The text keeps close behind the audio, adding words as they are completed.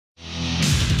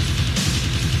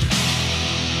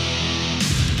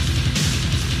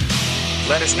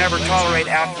Let us never tolerate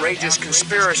outrageous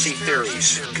conspiracy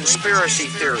theories.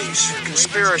 Conspiracy theories.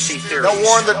 Conspiracy theories. They'll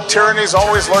warn that tyranny is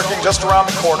always lurking just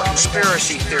around the corner.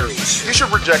 Conspiracy theories. You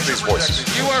should reject these voices.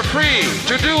 You are free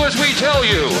to do as we tell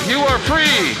you. You are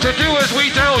free to do as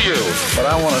we tell you.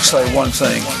 But I want to say one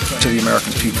thing to the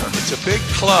American people. It's a big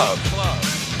club,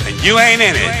 and you ain't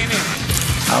in it.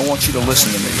 I want you to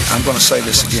listen to me. I'm going to say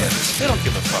this again. They don't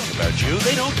give a fuck about you.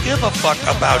 They don't give a fuck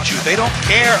about you. They don't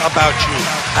care about you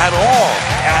at all.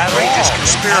 Outrageous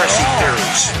conspiracy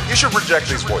theories. You should reject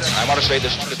these voices. I want to say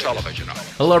this to the television.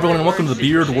 Hello, everyone, and welcome to the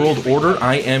Beard World Order.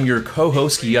 I am your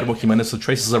co-host, Guillermo Jimenez of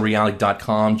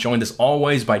TracesOfReality.com, joined as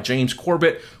always by James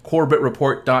Corbett,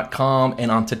 CorbettReport.com, and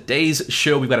on today's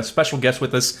show, we've got a special guest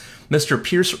with us, Mr.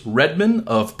 Pierce Redman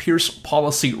of Pierce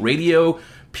Policy Radio.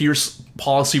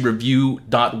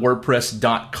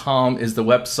 PiercePolicyReview.wordpress.com is the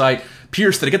website.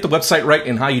 Pierce, did I get the website right?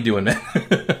 And how you doing, man?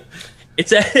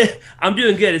 I'm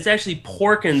doing good. It's actually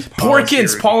Porkins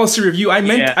Policy Review.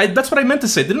 That's what I meant to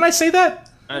say. Didn't I say that?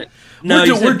 No,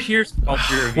 you said Pierce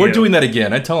Policy Review. We're doing that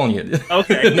again. I'm telling you.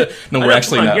 Okay. No, we're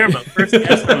actually not. You're my first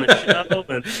guest on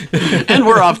the show. And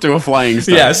we're off to a flying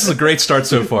start. Yeah, this is a great start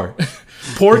so far.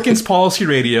 Porkins Policy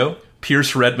Radio.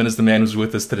 Pierce Redman is the man who's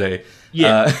with us today.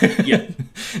 Yeah.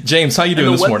 James, how you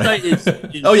doing this morning?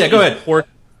 Oh yeah, go ahead.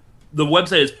 The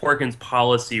website is Porkins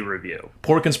Policy Review.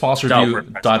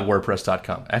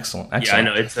 PorkinsPolicyReview.wordpress.com. Excellent. Yeah, I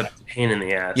know. It's a pain in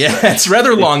the ass. Yeah, it's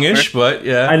rather longish, but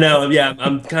yeah. I know. Yeah,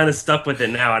 I'm kind of stuck with it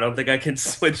now. I don't think I can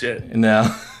switch it.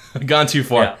 No, gone too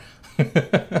far.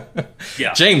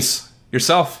 Yeah. James,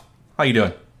 yourself, how you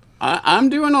doing? I'm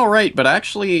doing all right, but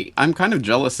actually, I'm kind of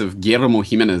jealous of Guillermo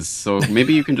Jimenez, so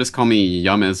maybe you can just call me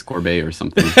Yamez Corbet or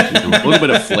something. A little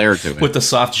bit of flair to it. With the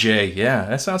soft J. Yeah,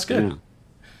 that sounds good. Yeah.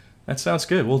 That sounds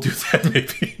good. We'll do that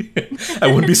maybe. I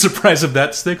wouldn't be surprised if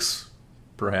that sticks,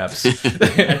 perhaps.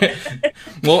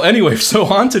 Well, anyway, so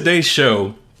on today's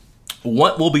show,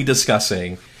 what we'll be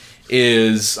discussing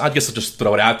is, I guess I'll just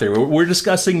throw it out there, we're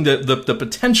discussing the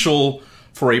potential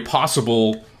for a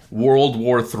possible World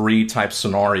War III type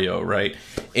scenario, right?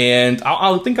 And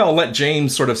I think I'll let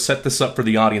James sort of set this up for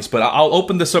the audience, but I'll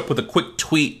open this up with a quick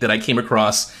tweet that I came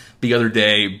across the other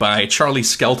day by Charlie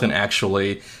Skelton,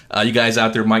 actually. You guys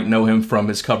out there might know him from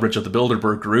his coverage of the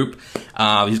Bilderberg Group.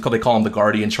 They call him the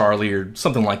Guardian Charlie or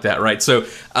something like that, right? So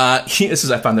I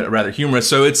found it rather humorous.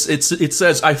 So it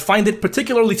says, I find it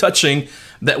particularly touching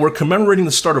that we're commemorating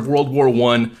the start of World War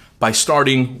I by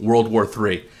starting World War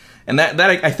III. And that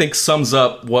I think sums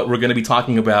up what we're going to be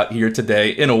talking about here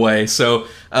today in a way. So,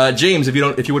 James, if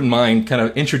you wouldn't mind, kind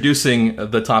of introducing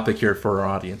the topic here for our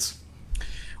audience.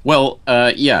 Well,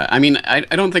 yeah. I mean, I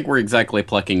don't think we're exactly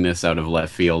plucking this out of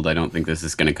left field. I don't think this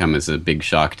is going to come as a big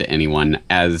shock to anyone.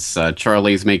 As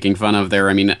Charlie's making fun of there,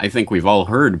 I mean, I think we've all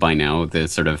heard by now the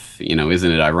sort of,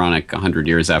 isn't it ironic? 100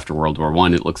 years after World War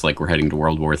I, it looks like we're heading to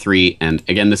World War III. And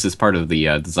again, this is part of the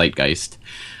zeitgeist.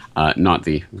 Not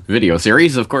the video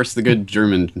series, of course, the good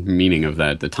German meaning of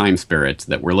that, the time spirit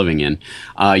that we're living in.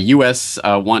 U.S.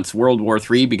 Wants World War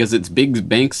III because its big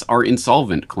banks are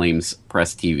insolvent, claims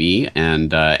Press TV,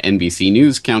 and NBC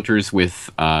News counters with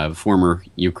former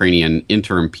Ukrainian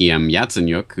interim PM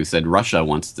Yatsenyuk, who said Russia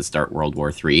wants to start World War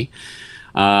III.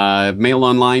 Mail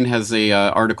Online has a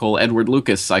article, Edward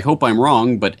Lucas, I hope I'm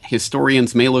wrong, but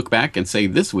historians may look back and say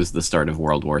this was the start of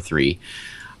World War III.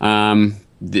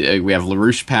 We have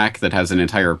LaRouche Pack that has an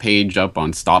entire page up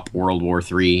on Stop World War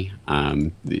III.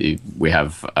 We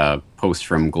have a post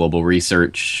from Global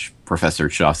Research, Professor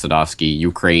Chosadovsky,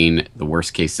 Ukraine, the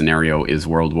worst case scenario is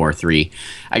World War III.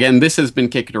 Again, this has been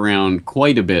kicked around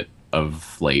quite a bit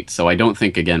of late, so I don't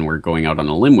think, again, we're going out on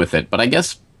a limb with it. But I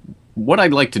guess what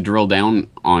I'd like to drill down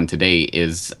on today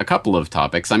is a couple of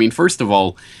topics. I mean, first of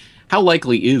all, how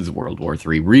likely is World War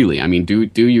III, really? I mean, do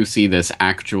you see this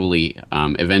actually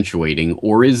eventuating,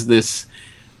 or is this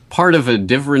part of a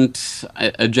different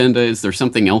agenda? Is there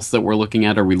something else that we're looking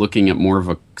at? Are we looking at more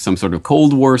of some sort of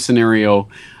Cold War scenario?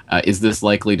 Is this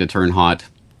likely to turn hot?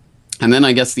 And then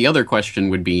I guess the other question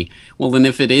would be, well, then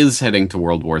if it is heading to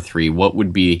World War III, what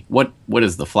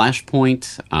is the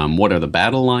flashpoint? What are the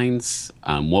battle lines?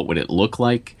 What would it look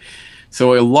like?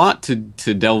 So a lot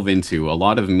to delve into, a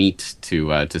lot of meat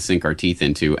to sink our teeth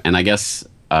into. And I guess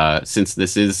since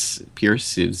this is,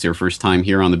 Pierce, it's your first time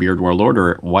here on the Beard World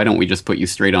Order, why don't we just put you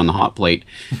straight on the hot plate?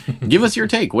 Give us your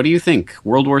take. What do you think?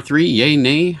 World War III, yay,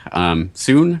 nay?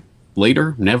 Soon?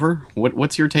 Later? Never?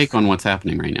 What's your take on what's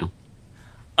happening right now?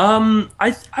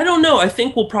 I don't know. I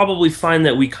think we'll probably find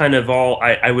that we kind of all,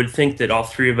 I would think that all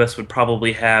three of us would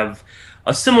probably have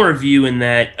a similar view in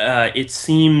that it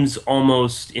seems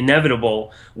almost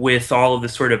inevitable with all of the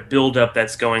sort of buildup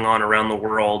that's going on around the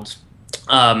world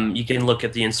You can look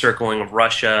at the encircling of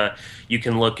Russia. You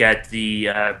can look at the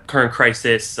current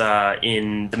crisis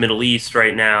in the Middle East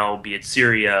right now, be it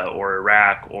Syria or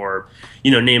Iraq or,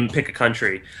 pick a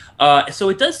country. So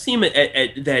it does seem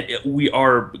that we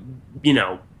are,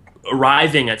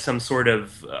 arriving at some sort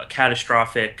of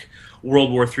catastrophic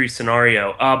World War III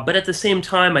scenario. But at the same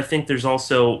time, I think there's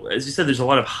also, as you said, there's a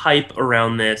lot of hype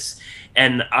around this.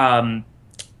 And I'm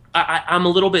a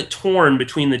little bit torn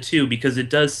between the two, because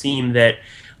it does seem that,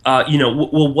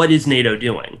 what is NATO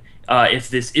doing? If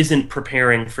this isn't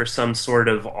preparing for some sort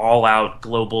of all-out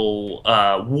global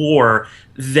war,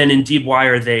 then indeed, why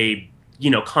are they,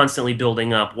 constantly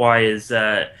building up? Why is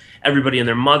everybody and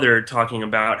their mother talking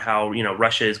about how,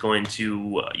 Russia is going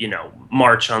to,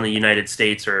 march on the United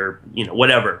States, or,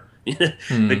 whatever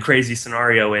the crazy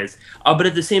scenario is. But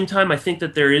at the same time, I think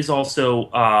that there is also,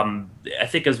 I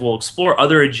think, as we'll explore,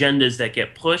 other agendas that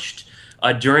get pushed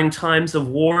during times of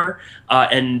war,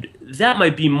 and that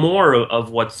might be more of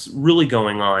what's really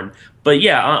going on. But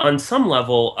yeah, on some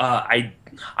level, I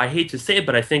hate to say it,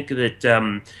 but I think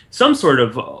that some sort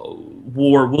of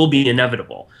war will be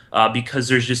inevitable, because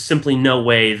there's just simply no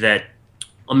way that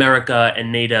America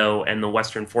and NATO and the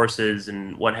Western forces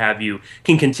and what have you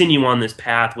can continue on this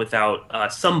path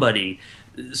without somebody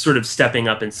sort of stepping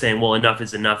up and saying, well, enough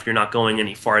is enough. You're not going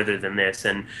any farther than this.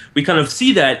 And we kind of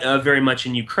see that very much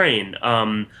in Ukraine.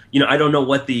 I don't know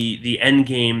what the end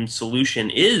game solution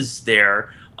is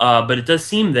there, but it does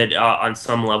seem that on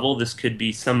some level this could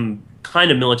be some kind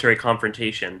of military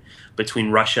confrontation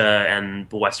between Russia and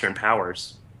the Western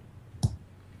powers.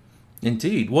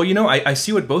 Indeed. Well, I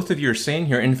see what both of you are saying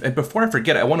here. And before I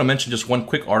forget, I want to mention just one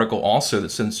quick article also, that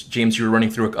since, James, you were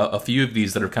running through a few of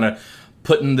these that are kind of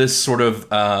putting this sort of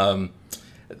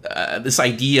this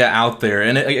idea out there.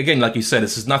 And again, like you said,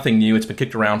 this is nothing new. It's been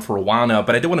kicked around for a while now.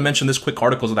 But I did want to mention this quick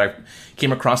article that I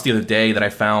came across the other day that I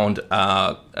found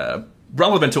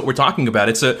relevant to what we're talking about.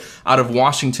 It's out of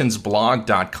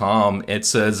Washington'sBlog.com. It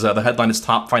says the headline is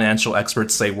 "Top Financial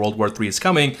Experts Say World War III is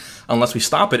Coming Unless We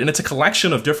Stop It," and it's a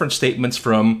collection of different statements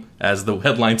from, as the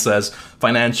headline says,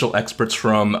 financial experts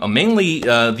from mainly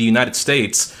the United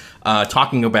States,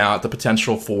 talking about the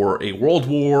potential for a world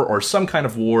war or some kind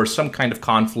of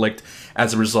conflict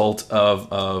as a result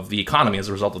of the economy, as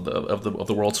a result of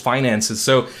the world's finances.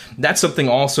 So that's something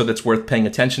also that's worth paying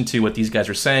attention to, what these guys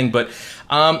are saying. But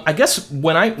I guess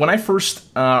when I first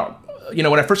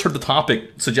when I first heard the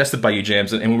topic suggested by you,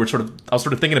 James, and I was sort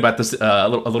of thinking about this a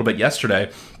little bit yesterday.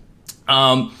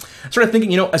 Sort of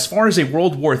thinking, as far as a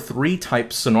World War III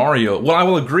type scenario, well, I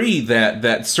will agree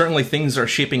that certainly things are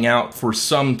shaping out for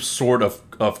some sort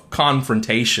of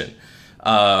confrontation.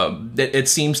 It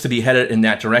seems to be headed in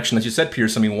that direction. As you said,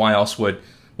 Pierce, I mean, why else would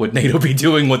NATO be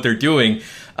doing what they're doing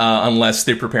unless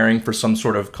they're preparing for some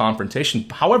sort of confrontation?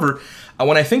 However,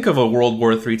 when I think of a World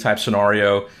War III type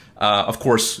scenario, of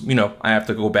course, I have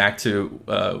to go back to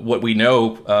what we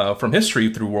know from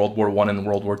history through World War I and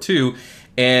World War II.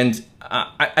 And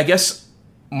I guess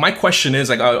my question is,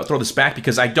 I'll throw this back,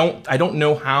 because I don't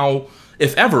know how,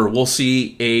 if ever, we'll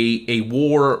see a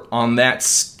war on that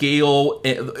scale,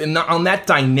 on that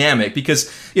dynamic.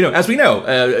 Because, as we know,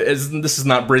 this is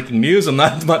not breaking news. I'm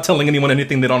not telling anyone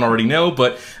anything they don't already know,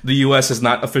 but the U.S. has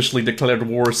not officially declared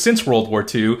war since World War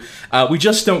II. We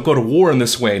just don't go to war in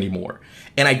this way anymore.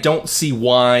 And I don't see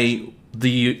why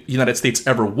the United States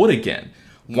ever would again.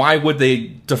 Why would they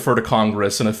defer to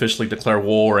Congress and officially declare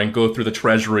war and go through the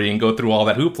Treasury and go through all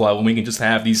that hoopla when we can just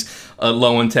have these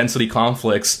low-intensity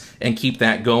conflicts and keep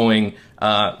that going?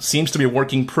 Seems to be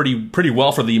working pretty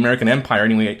well for the American empire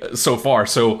anyway so far,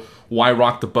 so why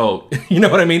rock the boat? You know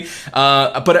what I mean?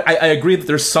 But I agree that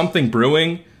there's something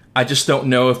brewing. I just don't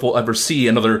know if we'll ever see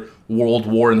another world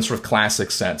war in the sort of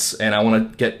classic sense, and I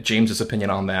want to get James's opinion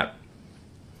on that.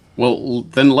 Well,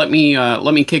 then let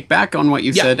me kick back on what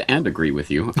you said and agree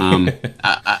with you. I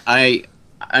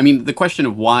mean, the question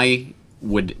of why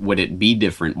would it be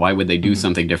different? Why would they do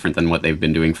something different than what they've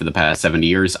been doing for the past 70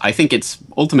 years? I think it's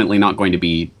ultimately not going to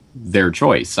be their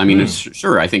choice. I mean,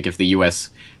 sure, I think if the U.S.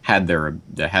 had their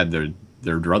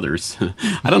druthers,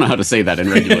 I don't know how to say that in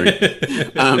regular,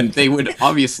 they would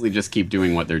obviously just keep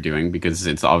doing what they're doing, because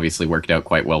it's obviously worked out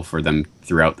quite well for them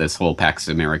throughout this whole Pax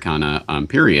Americana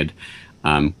period.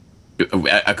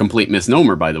 A complete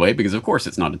misnomer, by the way, because of course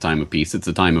it's not a time of peace. It's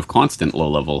a time of constant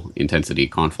low-level intensity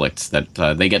conflicts that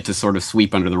they get to sort of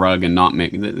sweep under the rug and not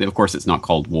make. Of course, it's not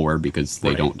called war because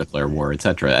they don't declare war,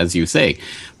 etc., as you say.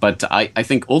 But I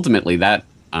think ultimately that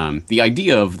the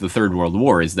idea of the Third World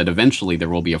War is that eventually there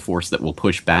will be a force that will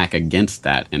push back against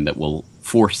that and that will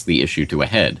force the issue to a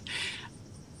head.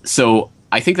 So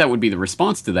I think that would be the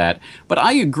response to that. But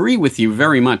I agree with you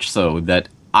very much so that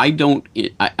I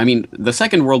mean, the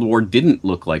Second World War didn't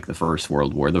look like the First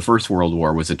World War. The First World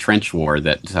War was a trench war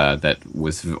that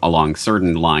was along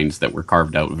certain lines that were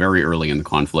carved out very early in the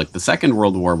conflict. The Second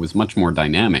World War was much more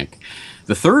dynamic.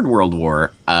 The Third World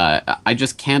War, I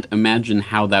just can't imagine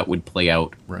how that would play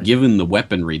out, given the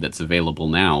weaponry that's available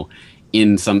now,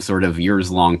 in some sort of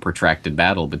years-long protracted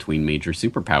battle between major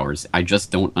superpowers. I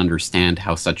just don't understand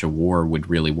how such a war would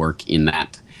really work in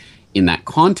that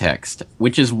context,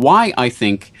 which is why I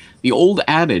think the old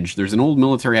adage, there's an old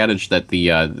military adage that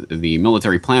the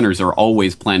military planners are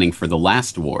always planning for the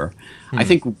last war. I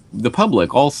think the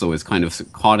public also is kind of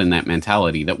caught in that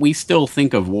mentality that we still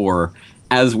think of war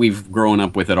as we've grown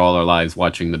up with it all our lives,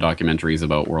 watching the documentaries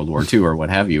about World War II or what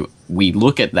have you. We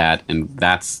look at that, and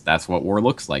that's what war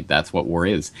looks like. That's what war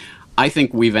is. I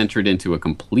think we've entered into a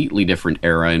completely different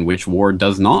era in which war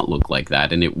does not look like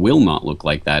that, and it will not look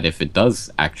like that if it does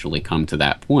actually come to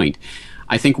that point.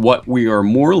 I think what we are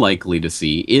more likely to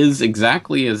see is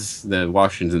exactly as the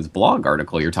Washington's blog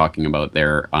article you're talking about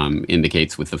there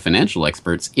indicates with the financial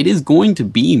experts, it is going to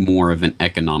be more of an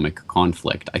economic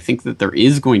conflict. I think that there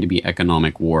is going to be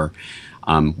economic war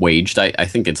waged. I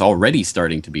think it's already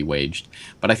starting to be waged,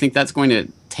 but I think that's going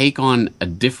to take on a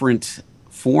different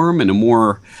form and a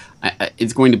more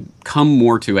it's going to come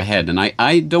more to a head. And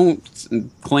I don't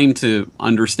claim to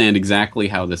understand exactly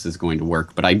how this is going to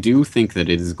work, but I do think that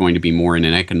it is going to be more in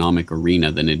an economic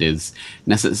arena than it is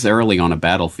necessarily on a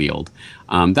battlefield.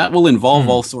 That will involve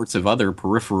all sorts of other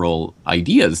peripheral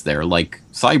ideas there, like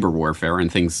cyber warfare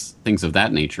and things of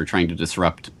that nature, trying to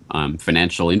disrupt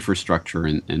financial infrastructure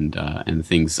and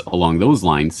things along those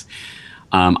lines.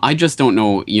 I just don't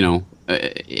know,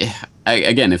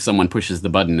 again, if someone pushes the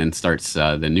button and starts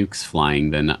the nukes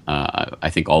flying, then I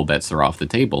think all bets are off the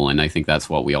table, and I think that's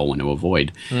what we all want to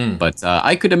avoid. But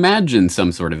I could imagine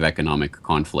some sort of economic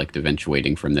conflict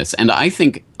eventuating from this, and I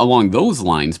think along those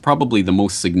lines, probably the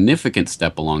most significant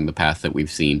step along the path that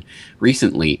we've seen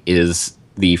recently is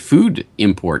the food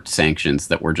import sanctions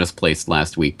that were just placed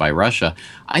last week by Russia.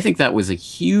 I think that was a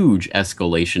huge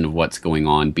escalation of what's going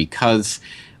on, because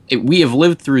we have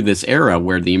lived through this era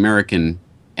where the American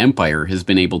empire has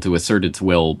been able to assert its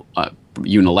will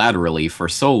unilaterally for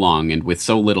so long and with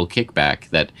so little kickback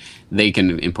that they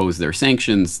can impose their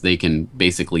sanctions, they can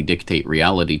basically dictate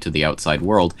reality to the outside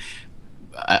world.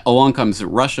 Along comes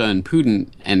Russia and Putin,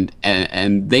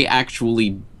 and they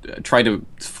actually try to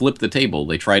flip the table.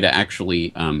 They try to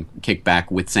actually kick back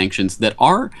with sanctions that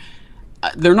are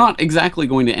they're not exactly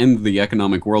going to end the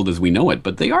economic world as we know it,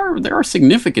 but there are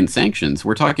significant sanctions.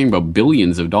 We're talking about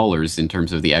billions of dollars in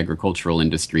terms of the agricultural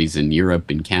industries in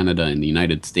Europe, in Canada, in the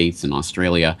United States, in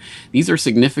Australia. These are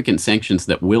significant sanctions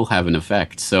that will have an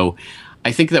effect. So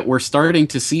I think that we're starting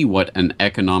to see what an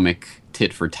economic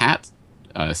tit-for-tat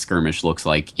skirmish looks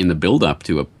like in the build-up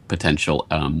to a potential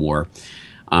war.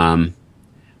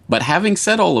 But having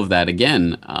said all of that,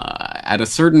 again, at a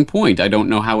certain point, I don't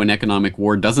know how an economic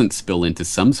war doesn't spill into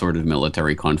some sort of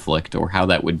military conflict or how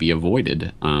that would be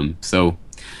avoided. So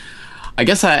I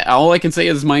guess all I can say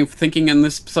is my thinking on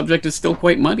this subject is still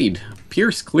quite muddied.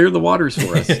 Pierce, clear the waters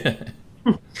for us.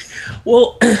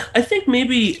 Well, I think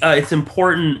maybe it's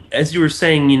important, as you were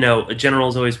saying,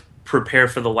 generals always prepare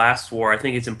for the last war. I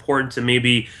think it's important to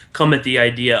maybe come at the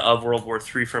idea of World War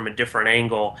III from a different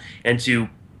angle and to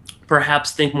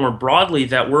perhaps think more broadly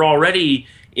that we're already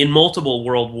in multiple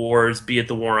world wars, be it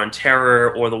the war on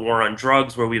terror or the war on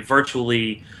drugs, where we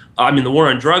virtually, the war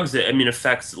on drugs,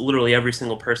 affects literally every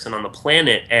single person on the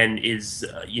planet and is,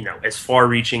 as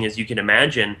far-reaching as you can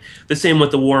imagine. The same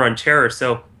with the war on terror.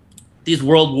 So these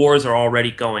world wars are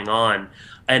already going on.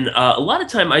 And a lot of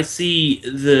time I see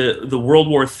the World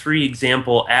War III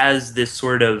example as this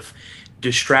sort of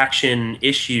distraction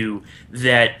issue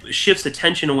that shifts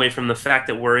attention away from the fact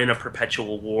that we're in a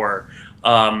perpetual war.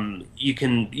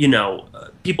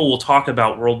 People will talk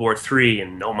about World War III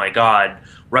and, oh my God,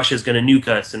 Russia's going to nuke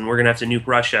us and we're going to have to nuke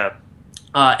Russia.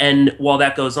 And while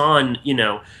that goes on,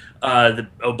 the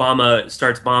Obama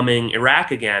starts bombing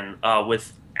Iraq again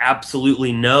with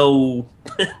absolutely no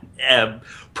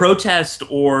protest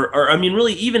or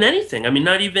really even anything.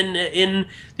 Not even in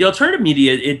the alternative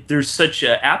media, there's such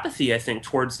apathy, I think,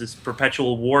 towards this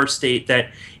perpetual war state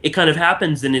that it kind of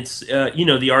happens, and it's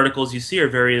the articles you see are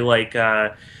very like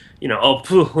oh,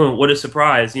 what a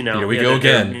surprise, here we go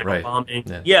again, right? Bombing.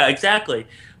 Yeah, exactly.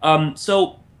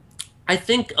 So I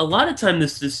think a lot of time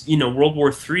this World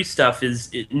War III stuff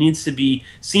it needs to be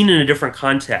seen in a different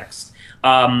context.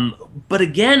 But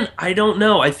again, I don't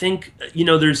know. I think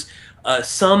there's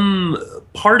some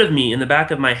part of me in the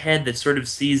back of my head that sort of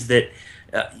sees that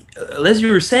as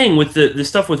you were saying with the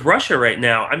stuff with Russia right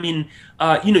now, I mean,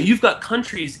 you've got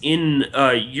countries in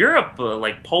Europe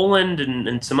like Poland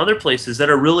and some other places that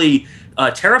are really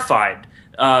terrified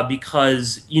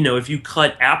because if you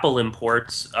cut Apple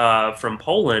imports from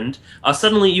Poland,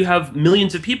 suddenly you have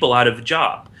millions of people out of a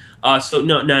job. So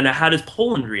now, how does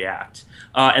Poland react?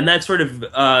 And that sort of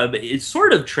it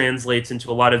sort of translates into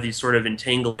a lot of these sort of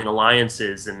entangling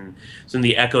alliances and some of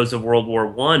the echoes of World War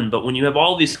I. But when you have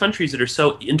all these countries that are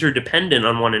so interdependent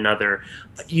on one another,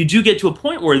 you do get to a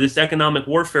point where this economic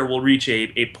warfare will reach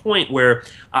a point where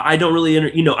I don't really,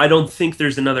 I don't think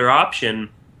there's another option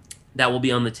that will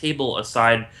be on the table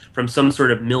aside from some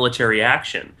sort of military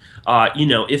action.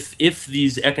 If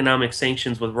these economic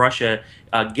sanctions with Russia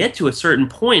get to a certain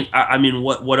point, I mean,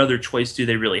 what other choice do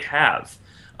they really have?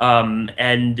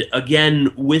 And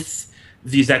again, with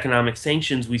these economic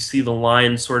sanctions, we see the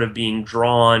line sort of being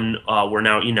drawn where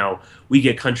now, we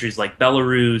get countries like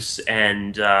Belarus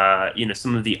and,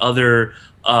 some of the other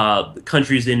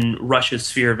countries in Russia's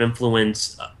sphere of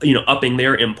influence, upping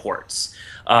their imports.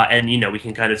 And we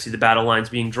can kind of see the battle lines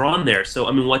being drawn there. So,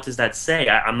 I mean, what does that say?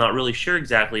 I'm not really sure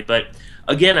exactly. But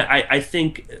again, I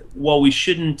think while we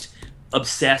shouldn't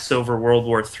obsess over World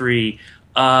War III,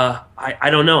 I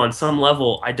don't know. On some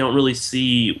level, I don't really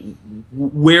see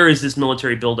where is this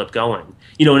military buildup going.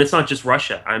 And it's not just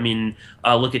Russia. I mean,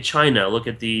 look at China. Look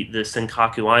at the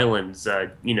Senkaku Islands.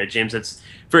 James, that's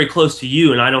very close to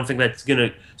you, and I don't think that's going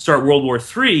to start World War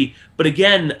III. But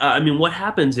again, I mean, what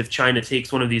happens if China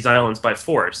takes one of these islands by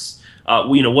force?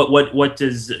 What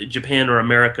does Japan or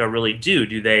America really do?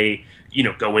 Do they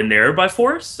go in there by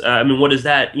force? I mean, what is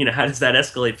that? How does that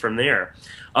escalate from there?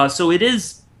 So it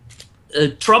is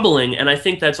troubling, and I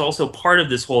think that's also part of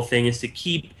this whole thing is to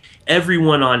keep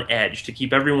everyone on edge, to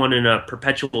keep everyone in a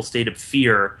perpetual state of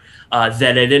fear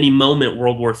that at any moment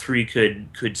World War III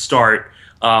could start.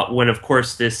 When of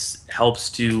course this helps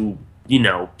to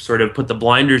sort of put the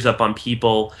blinders up on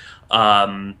people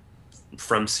from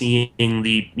seeing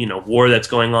the war that's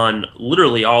going on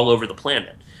literally all over the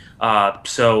planet.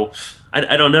 So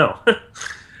I don't know.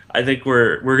 I think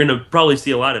we're going to probably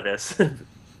see a lot of this.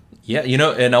 Yeah,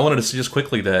 and I wanted to say just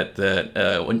quickly that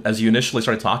as you initially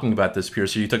started talking about this,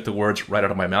 Pierce, you took the words right out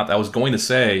of my mouth. I was going to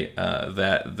say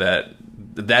that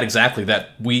exactly, that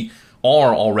we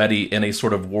are already in a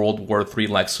sort of World War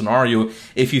III-like scenario.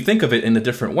 If you think of it in a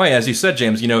different way, as you said,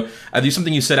 James,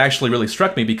 something you said actually really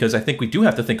struck me, because I think we do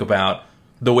have to think about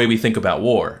the way we think about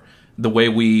war, the way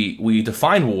we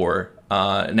define war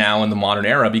now in the modern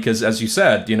era, because as you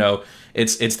said,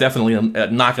 it's definitely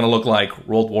not going to look like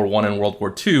World War I and World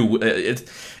War II.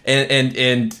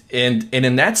 And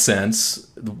in that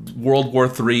sense, World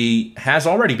War III has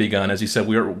already begun. As you said,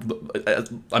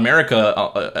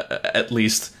 America at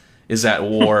least is at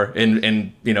war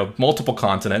in multiple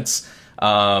continents.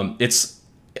 It's,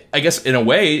 I guess, in a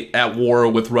way, at war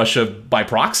with Russia by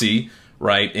proxy,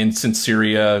 right? In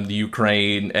Syria, the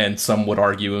Ukraine, and some would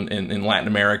argue in Latin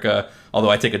America. Although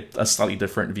I take a slightly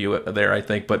different view there, I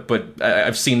think. But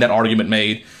I've seen that argument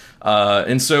made.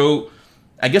 And so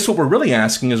I guess what we're really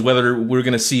asking is whether we're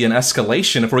going to see an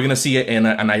escalation, if we're going to see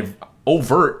an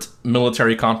overt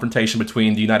military confrontation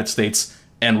between the United States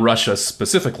and Russia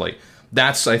specifically.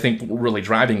 That's, I think, what we're really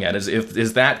driving at,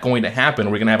 is that going to happen?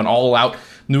 We're going to have an all-out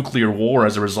nuclear war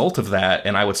as a result of that,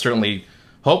 and I would certainly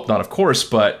hope not, of course,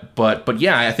 but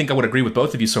yeah, I think I would agree with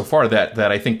both of you so far that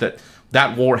I think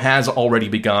that war has already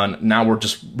begun. Now we're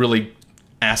just really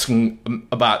asking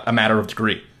about a matter of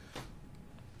degree.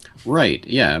 Right.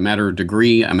 Yeah, a matter of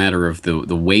degree, a matter of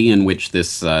the way in which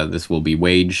this will be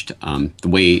waged, the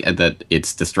way that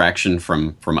it's distraction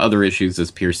from other issues, as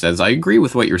Pierce says. I agree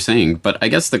with what you're saying, but I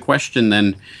guess the question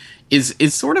then is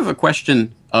sort of a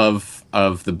question of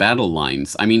the battle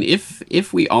lines. I mean,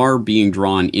 if we are being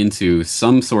drawn into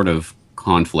some sort of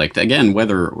conflict, again,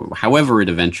 however it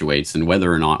eventuates, and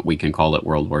whether or not we can call it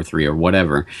World War III or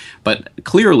whatever, but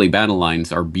clearly battle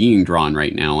lines are being drawn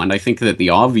right now, and I think that the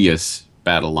obvious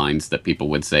battle lines that people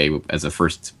would say as a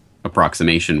first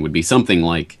approximation would be something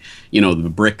like, the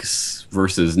BRICS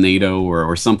versus NATO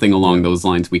or something along those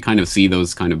lines. We kind of see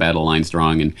those kind of battle lines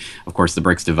drawing, and of course the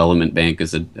BRICS Development Bank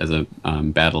as a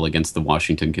battle against the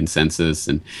Washington Consensus,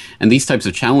 and these types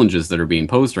of challenges that are being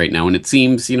posed right now. And it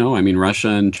seems, Russia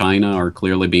and China are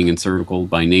clearly being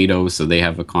encircled by NATO, so they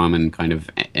have a common kind of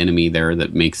enemy there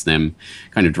that makes them,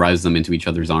 kind of drives them into each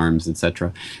other's arms,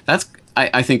 etc. That's,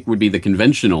 I think, would be the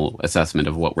conventional assessment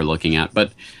of what we're looking at.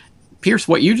 But Pierce,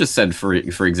 what you just said, for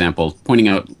example, pointing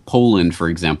out Poland, for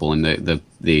example, and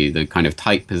the kind of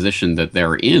tight position that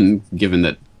they're in, given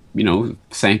that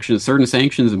certain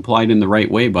sanctions applied in the right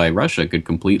way by Russia could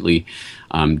completely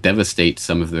devastate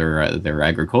some of their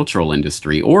agricultural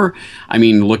industry. Or, I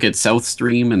mean, look at South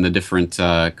Stream and the different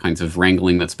kinds of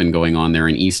wrangling that's been going on there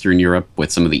in Eastern Europe,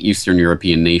 with some of the Eastern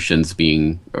European nations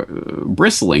being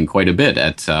bristling quite a bit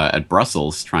at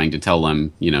Brussels, trying to tell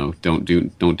them, don't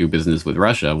do business with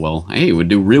Russia. Well, hey, it would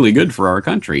do really good for our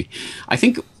country. I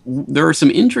think there are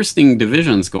some interesting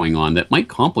divisions going on that might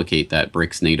complicate that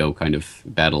BRICS-NATO kind of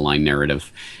battle line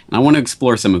narrative. And I want to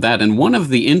explore some of that. And one of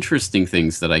the interesting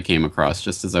things that I came across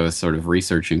just as I was sort of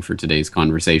researching for today's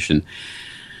conversation,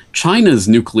 China's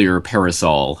nuclear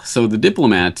parasol. So the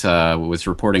Diplomat was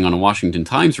reporting on a Washington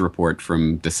Times report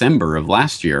from December of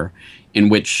last year, in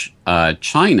which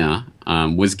China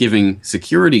was giving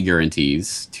security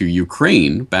guarantees to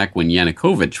Ukraine back when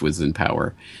Yanukovych was in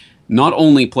power, not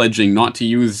only pledging not to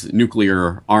use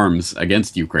nuclear arms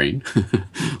against Ukraine,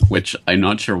 which I'm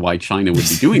not sure why China would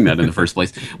be doing that in the first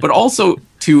place, but also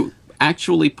to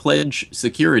actually pledge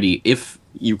security if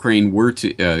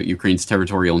Ukraine's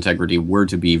territorial integrity were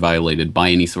to be violated by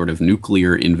any sort of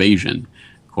nuclear invasion,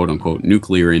 quote unquote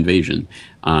nuclear invasion.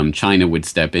 China would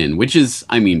step in, which is,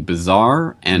 I mean,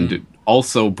 bizarre, and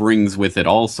also brings with it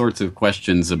all sorts of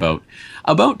questions about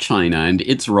China and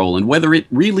its role, and whether it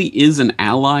really is an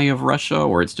ally of Russia,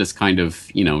 or it's just kind of,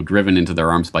 driven into their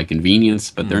arms by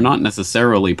convenience, but they're not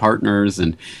necessarily partners.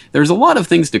 And there's a lot of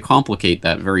things to complicate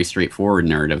that very straightforward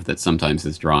narrative that sometimes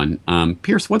is drawn.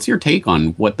 Pierce, what's your take on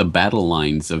what the battle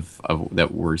lines of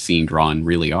that we're seeing drawn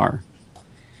really are?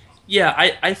 Yeah,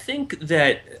 I think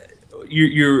that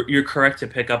you're correct to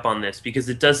pick up on this, because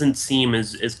it doesn't seem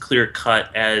as clear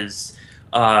cut as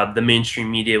the mainstream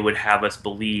media would have us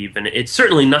believe, and it's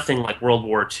certainly nothing like World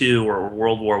War II or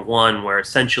World War I, where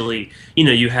essentially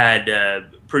you had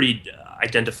pretty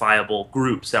identifiable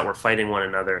groups that were fighting one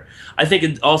another. I think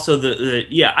it also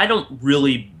I don't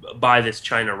really buy this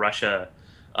China-Russia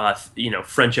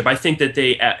friendship. I think that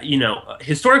they,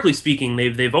 historically speaking,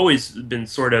 they've always been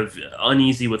sort of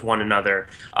uneasy with one another,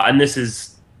 and this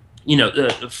is,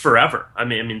 forever. I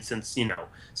mean, since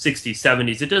 60s,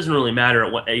 70s, it doesn't really matter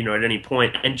at what, at any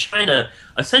point. And China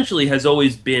essentially has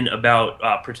always been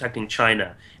about protecting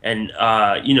China, and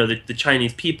the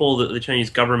Chinese people, the Chinese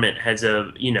government has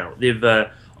they've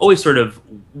always sort of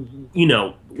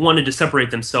wanted to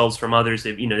separate themselves from others.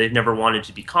 They've never wanted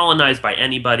to be colonized by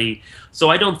anybody.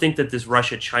 So I don't think that this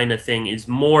Russia-China thing is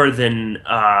more than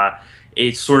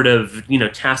a sort of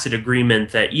tacit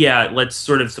agreement that let's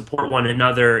sort of support one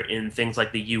another in things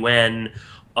like the UN,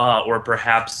 or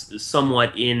perhaps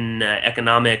somewhat in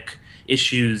economic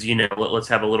issues. Let's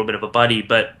have a little bit of a buddy.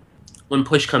 But when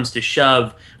push comes to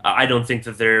shove, I don't think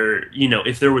that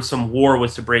if there was some war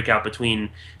was to break out between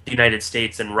the United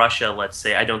States and Russia, let's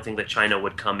say, I don't think that China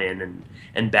would come in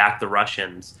and back the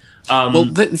Russians.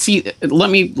 Let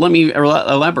me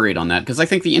elaborate on that, because I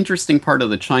think the interesting part of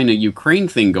the China-Ukraine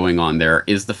thing going on there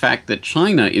is the fact that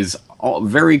China is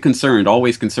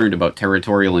always concerned about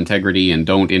territorial integrity and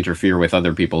don't interfere with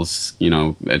other people's,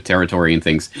 territory and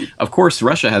things. Of course,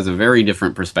 Russia has a very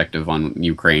different perspective on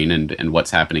Ukraine and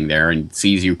what's happening there, and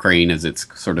sees Ukraine as its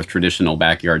sort of traditional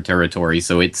backyard territory.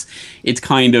 So it's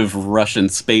kind of Russian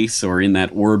space, or in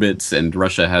that orbit, and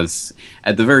Russia has,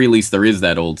 at the very least, there is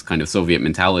that old kind of Soviet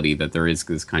mentality that there is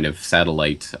this kind of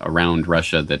satellite around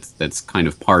Russia that's kind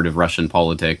of part of Russian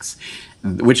politics,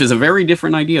 which is a very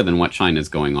different idea than what China's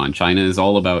going on. China is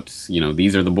all about,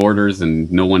 these are the borders and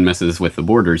no one messes with the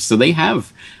borders. So they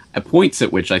have points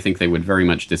at which I think they would very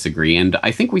much disagree. And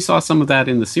I think we saw some of that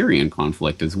in the Syrian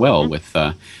conflict as well, with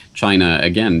China,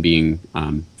 again, being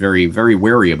very, very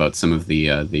wary about some of the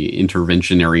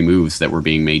interventionary moves that were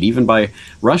being made, even by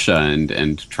Russia,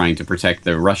 and trying to protect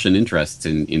the Russian interests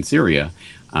in Syria.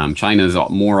 China is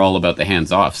more all about the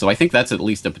hands-off. So I think that's at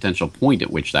least a potential point at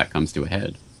which that comes to a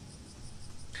head.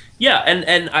 Yeah,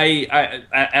 and I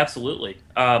absolutely,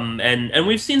 and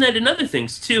we've seen that in other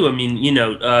things too. I mean,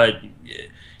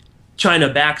 China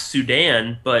backs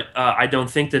Sudan, but I don't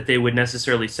think that they would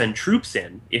necessarily send troops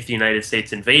in if the United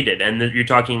States invaded. And you're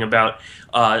talking about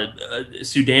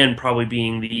Sudan probably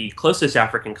being the closest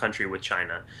African country with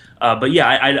China. But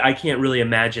yeah, I can't really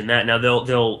imagine that. Now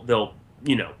they'll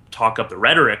talk up the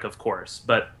rhetoric, of course,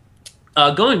 but.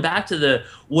 Going back to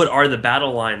what are the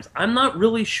battle lines, I'm not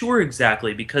really sure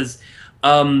exactly, because,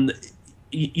 I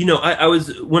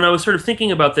was when I was sort of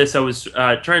thinking about this, I was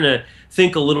trying to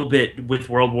think a little bit with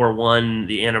World War I,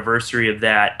 the anniversary of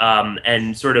that,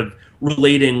 and sort of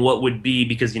relating what would be,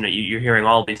 because you're hearing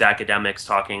all these academics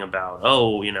talking about,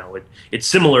 oh, it's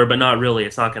similar but not really,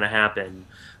 it's not going to happen.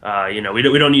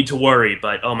 We don't need to worry,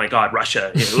 but oh my God,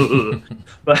 Russia.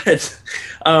 But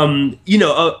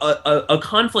a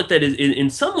conflict that is in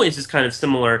some ways is kind of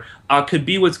similar could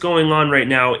be what's going on right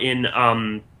now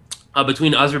in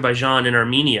between Azerbaijan and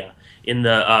Armenia in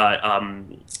the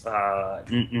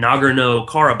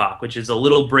Nagorno-Karabakh, which is a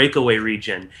little breakaway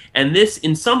region. And this,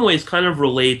 in some ways, kind of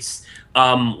relates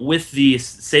with the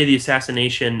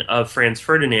assassination of Franz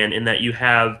Ferdinand, in that you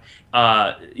have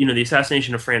the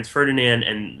assassination of Franz Ferdinand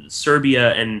and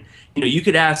Serbia, and you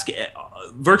could ask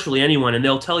virtually anyone, and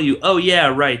they'll tell you, "Oh yeah,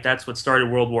 right, that's what started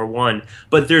World War I."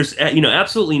 But there's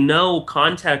absolutely no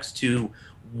context to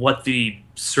what the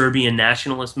Serbian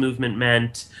nationalist movement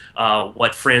meant,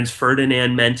 what Franz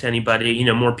Ferdinand meant to anybody.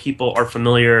 More people are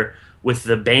familiar with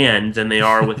the band than they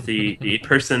are with the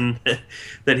person that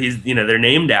they're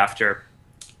named after.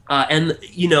 And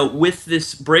with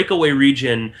this breakaway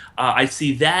region, I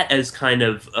see that as kind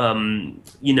of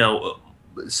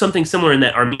something similar, in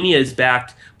that Armenia is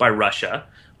backed by Russia,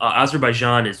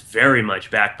 Azerbaijan is very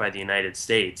much backed by the United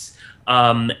States.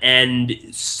 And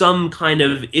some kind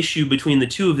of issue between the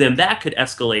two of them that could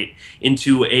escalate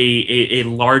into a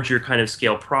larger kind of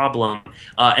scale problem,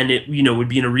 and it would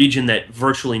be in a region that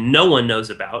virtually no one knows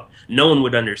about, no one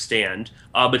would understand,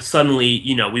 but suddenly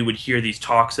we would hear these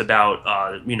talks about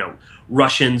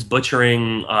Russians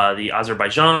butchering the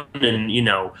Azerbaijan, and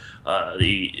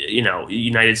the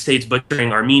United States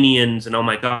butchering Armenians, and oh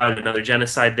my God, another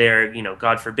genocide there,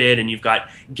 God forbid, and you've got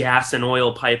gas and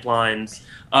oil pipelines.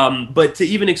 But to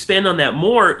even expand on that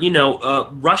more,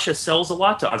 Russia sells a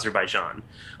lot to Azerbaijan.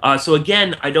 So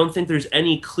again, I don't think there's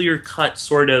any clear-cut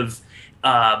sort of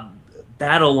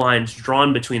battle lines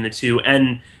drawn between the two.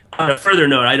 And on a further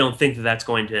note, I don't think that that's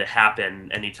going to happen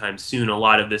anytime soon. A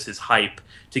lot of this is hype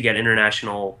to get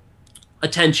international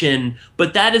attention,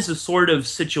 but that is a sort of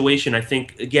situation, I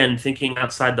think, again, thinking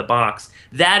outside the box,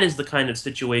 that is the kind of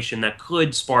situation that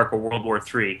could spark a World War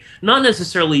III. Not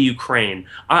necessarily Ukraine.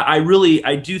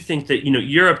 I do think that,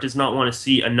 Europe does not want to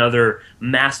see another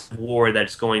massive war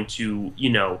that's going to,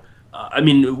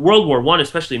 World War I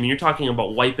especially, you're talking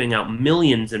about wiping out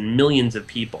millions and millions of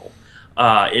people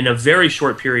in a very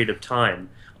short period of time.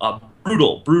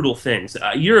 Brutal things.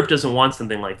 Europe doesn't want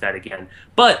something like that again.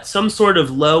 But some sort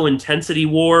of low-intensity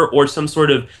war, or some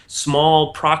sort of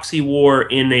small proxy war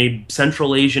in a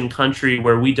Central Asian country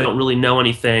where we don't really know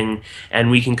anything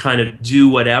and we can kind of do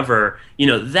whatever,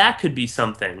 that could be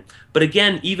something. But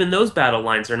again, even those battle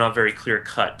lines are not very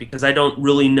clear-cut, because I don't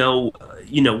really know,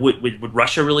 would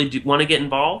Russia really want to get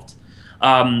involved?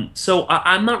 So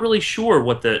I'm not really sure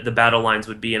what the battle lines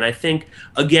would be. And I think,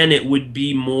 again, it would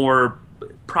be more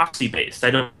proxy-based. I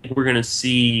don't think we're going to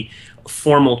see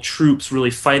formal troops really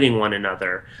fighting one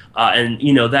another. And,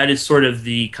 that is sort of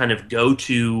the kind of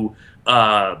go-to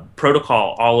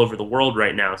protocol all over the world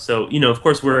right now. So, of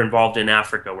course, we're involved in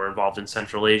Africa, we're involved in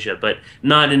Central Asia, but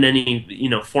not in any,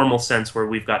 formal sense where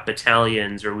we've got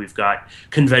battalions or we've got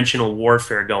conventional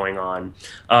warfare going on.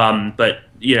 But,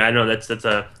 I know that's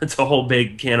a whole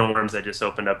big can of worms I just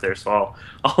opened up there, so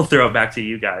I'll throw it back to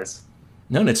you guys.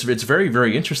 No, and it's very,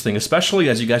 very interesting, especially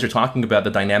as you guys are talking about the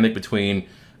dynamic between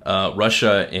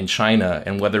Russia and China,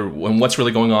 and what's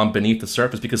really going on beneath the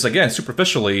surface. Because again,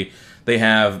 superficially, they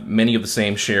have many of the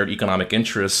same shared economic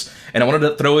interests. And I wanted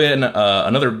to throw in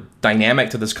another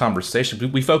dynamic to this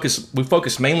conversation. We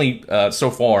focus mainly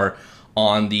so far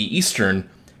on the Eastern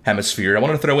Hemisphere. I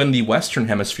wanted to throw in the Western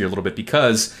Hemisphere a little bit,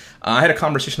 because I had a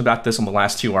conversation about this on the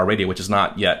last 2 Hour Radio, which is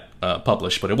not yet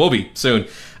published, but it will be soon.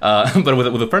 But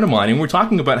with a friend of mine, and we're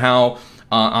talking about how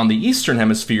on the Eastern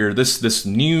Hemisphere, this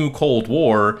new Cold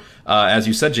War, as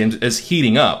you said, James, is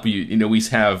heating up. We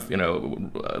have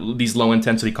these low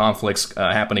intensity conflicts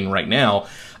happening right now,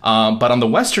 but on the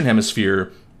Western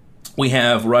Hemisphere, we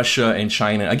have Russia and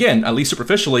China, again, at least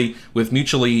superficially, with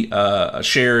mutually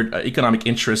shared economic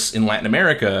interests in Latin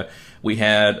America. We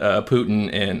had Putin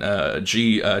and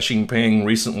Xi Jinping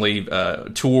recently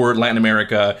tour Latin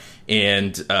America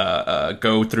and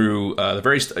go through the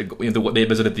various. They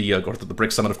visited the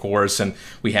BRICS summit, of course, and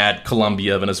we had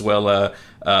Colombia, Venezuela,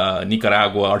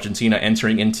 Nicaragua, Argentina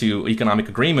entering into economic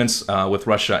agreements with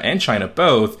Russia and China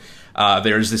both.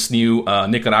 There's this new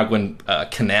Nicaraguan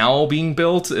canal being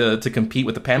built to compete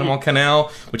with the Panama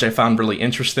Canal, which I found really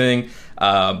interesting.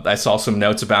 I saw some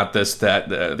notes about this that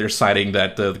they're citing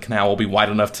that the canal will be wide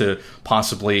enough to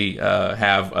possibly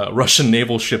have Russian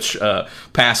naval ships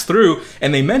pass through.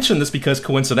 And they mentioned this because,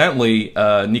 coincidentally,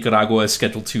 Nicaragua is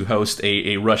scheduled to host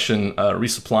a Russian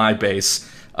resupply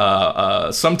base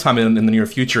sometime in the near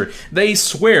future. They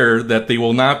swear that they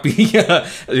will not be,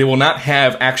 they will not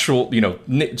have actual,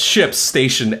 ships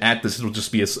stationed at this. It'll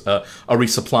just be a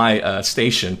resupply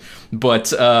station.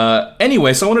 But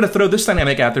anyway, so I wanted to throw this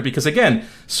dynamic out there because, again,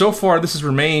 so far this has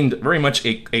remained very much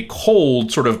a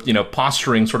cold sort of,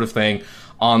 posturing sort of thing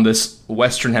on this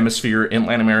Western Hemisphere in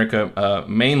Latin America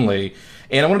mainly.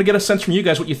 And I wanted to get a sense from you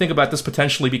guys what you think about this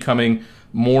potentially becoming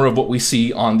more of what we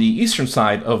see on the eastern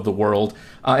side of the world.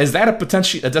 Is that a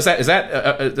potential? Does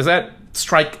that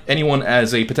strike anyone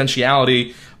as a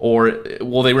potentiality, or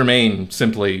will they remain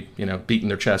simply, beating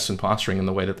their chests and posturing in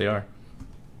the way that they are?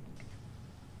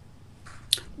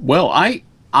 Well,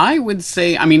 I would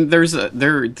say, I mean, there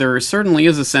certainly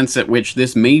is a sense at which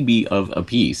this may be of a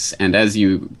piece, and as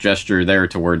you gesture there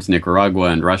towards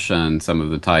Nicaragua and Russia and some of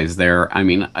the ties there, I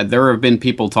mean, there have been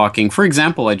people talking. For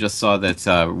example, I just saw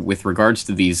that with regards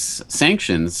to these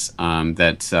sanctions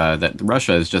that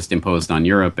Russia has just imposed on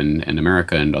Europe and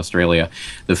America and Australia,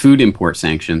 the food import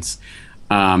sanctions.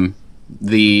 Now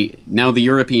the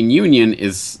European Union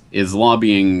is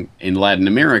lobbying in Latin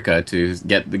America to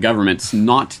get the governments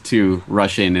not to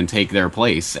rush in and take their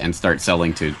place and start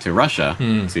selling to Russia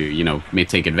to may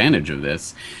take advantage of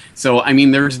this. So I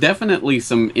mean, there's definitely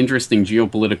some interesting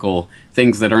geopolitical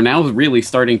things that are now really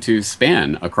starting to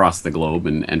span across the globe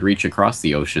and reach across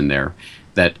the ocean there.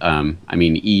 That I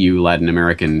mean, EU Latin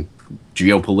American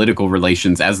geopolitical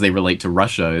relations as they relate to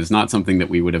Russia is not something that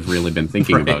we would have really been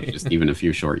thinking about just even a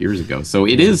few short years ago. So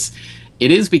it is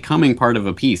becoming part of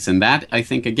a piece, and that, I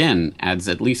think, again, adds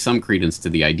at least some credence to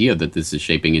the idea that this is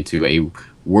shaping into a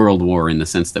world war in the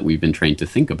sense that we've been trained to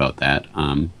think about that.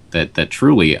 That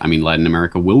truly, I mean, Latin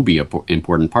America will be an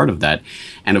important part of that.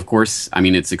 And of course, I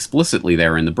mean, it's explicitly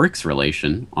there in the BRICS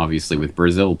relation, obviously with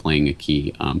Brazil playing a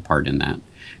key part in that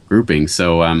grouping.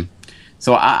 So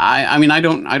I mean, I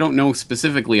don't know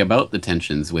specifically about the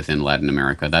tensions within Latin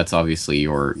America. That's obviously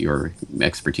your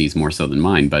expertise more so than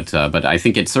mine. But I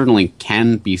think it certainly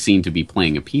can be seen to be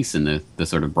playing a piece in the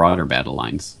sort of broader battle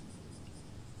lines.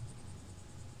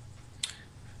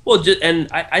 Well, and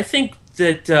I think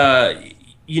that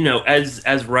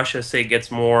as Russia, say, gets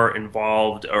more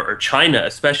involved, or China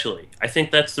especially, I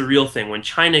think that's the real thing. When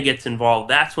China gets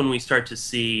involved, that's when we start to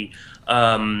see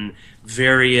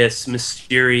various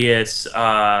mysterious,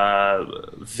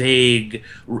 vague,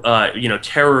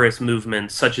 terrorist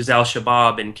movements such as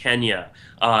Al-Shabaab in Kenya,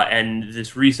 and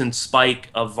this recent spike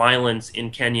of violence in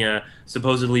Kenya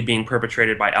supposedly being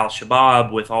perpetrated by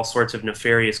Al-Shabaab, with all sorts of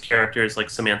nefarious characters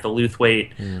like Samantha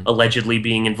Luthwaite allegedly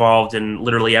being involved in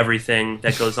literally everything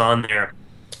that goes on there.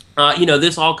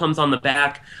 This all comes on the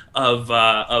back of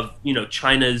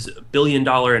China's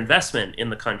billion-dollar investment in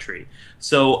the country.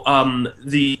 So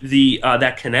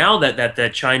that canal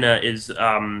that China is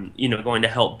going to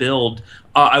help build,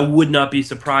 I would not be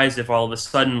surprised if all of a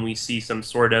sudden we see some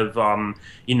sort of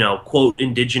quote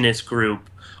indigenous group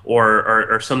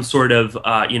or some sort of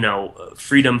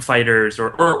freedom fighters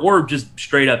or just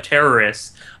straight up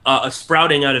terrorists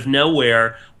sprouting out of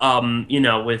nowhere,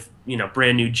 with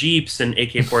brand new Jeeps and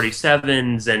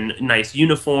AK-47s and nice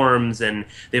uniforms, and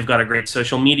they've got a great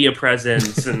social media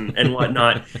presence and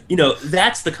whatnot.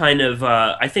 That's the kind of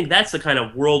I think that's the kind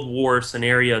of world war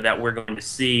scenario that we're going to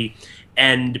see,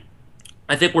 and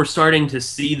I think we're starting to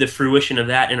see the fruition of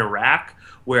that in Iraq,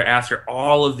 where after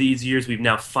all of these years, we've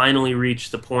now finally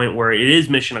reached the point where it is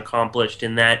mission accomplished,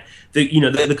 in that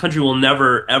the country will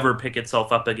never ever pick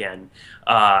itself up again.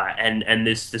 And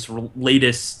this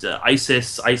latest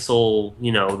ISIL,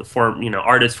 the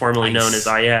artist formerly known as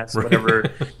IS, whatever,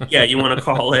 you want to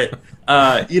call it.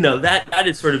 That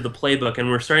is sort of the playbook, and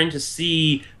we're starting to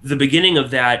see the beginning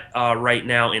of that right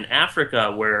now in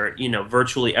Africa, where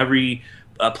virtually every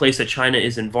place that China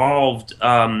is involved,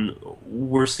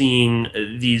 we're seeing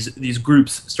these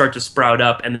groups start to sprout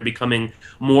up, and they're becoming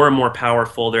more and more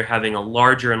powerful. They're having a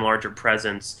larger and larger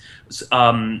presence. So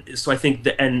I think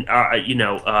that, and in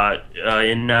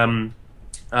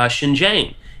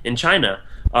Xinjiang in China,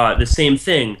 the same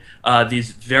thing.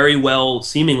 These very well,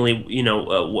 seemingly,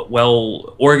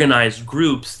 well organized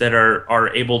groups that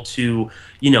are able to,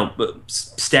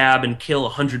 stab and kill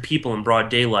 100 people in broad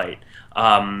daylight.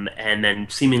 And then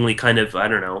seemingly kind of, I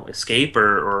don't know, escape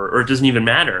or it doesn't even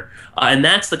matter. And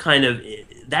that's the kind of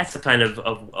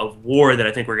war that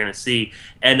I think we're going to see.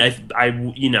 And I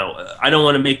don't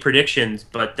want to make predictions,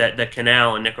 but that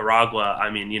canal in Nicaragua, I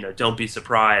mean, don't be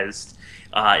surprised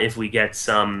if we get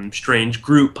some strange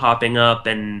group popping up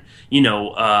and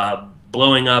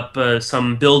blowing up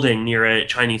some building near a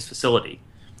Chinese facility.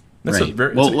 That's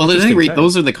right. Well, well, at any rate,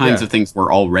 those are the kinds Yeah. of things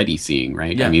we're already seeing,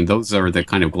 right? Yeah. I mean, those are the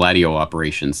kind of gladio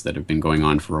operations that have been going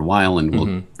on for a while and will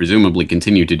Mm-hmm. presumably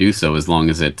continue to do so as long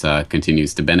as it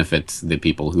continues to benefit the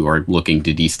people who are looking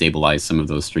to destabilize some of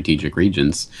those strategic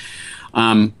regions.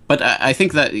 But I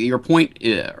think that your point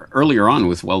earlier on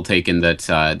was well taken, that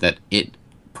that it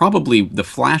probably, the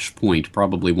flashpoint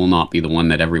probably will not be the one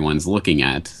that everyone's looking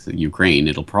at, Ukraine.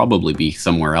 It'll probably be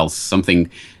somewhere else,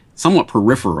 something somewhat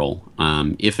peripheral,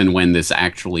 if and when this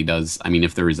actually does. I mean,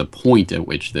 if there is a point at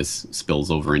which this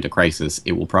spills over into crisis,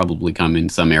 it will probably come in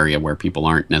some area where people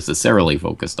aren't necessarily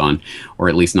focused on, or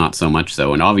at least not so much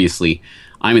so. And obviously,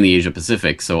 I'm in the Asia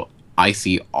Pacific, so I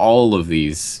see all of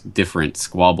these different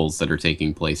squabbles that are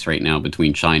taking place right now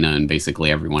between China and basically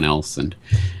everyone else, and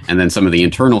then some of the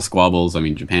internal squabbles. I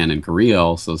mean, Japan and Korea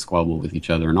also squabble with each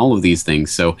other, and all of these things.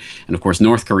 So, and of course,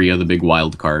 North Korea, the big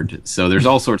wild card. So there's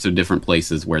all sorts of different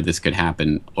places where this could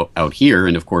happen out here,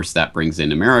 and of course that brings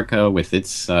in America with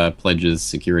its pledges,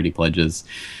 security pledges,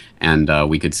 and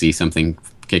we could see something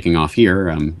kicking off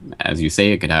here. As you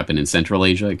say, it could happen in Central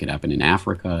Asia, it could happen in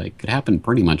Africa, it could happen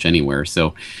pretty much anywhere.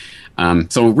 So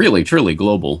really, truly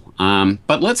global.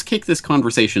 But let's kick this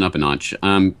conversation up a notch.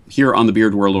 Here on the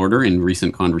Beard World Order, in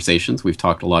recent conversations, we've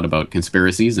talked a lot about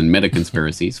conspiracies and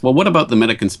meta-conspiracies. Well, what about the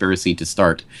meta-conspiracy to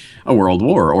start a world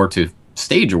war, or to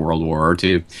stage a world war, or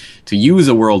to use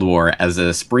a world war as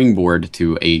a springboard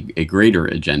to a greater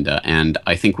agenda? And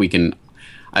I think we can...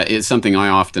 it's something I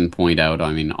often point out.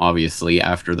 I mean, obviously,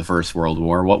 after the First World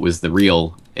War, what was the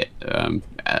real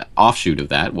offshoot of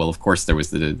that? Well, of course, there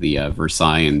was the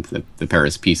Versailles and the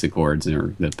Paris Peace Accords,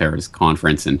 or the Paris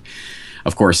Conference, and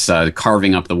of course,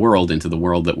 carving up the world into the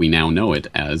world that we now know it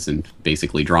as, and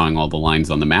basically drawing all the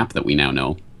lines on the map that we now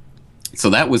know. So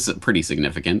that was pretty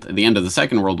significant. At the end of the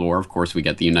Second World War, of course, we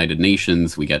get the United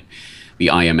Nations, we get the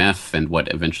IMF, and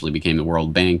what eventually became the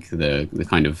World Bank, the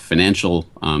kind of financial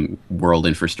world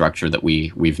infrastructure that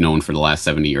we've known for the last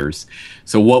 70 years.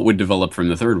 So what would develop from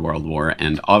the Third World War?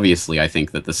 And obviously, I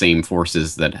think that the same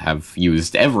forces that have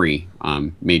used every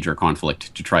major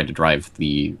conflict to try to drive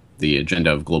the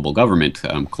agenda of global government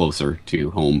closer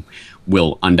to home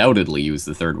will undoubtedly use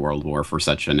the Third World War for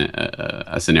such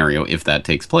a scenario, if that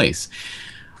takes place.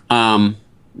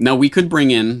 Now, we could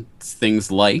bring in things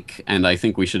like, and I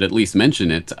think we should at least mention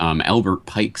it, Albert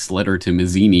Pike's letter to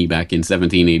Mazzini back in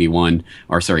 1871,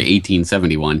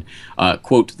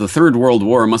 quote, "The Third World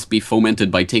War must be fomented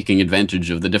by taking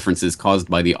advantage of the differences caused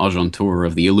by the agentur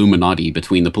of the Illuminati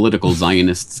between the political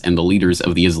Zionists and the leaders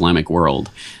of the Islamic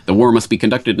world. The war must be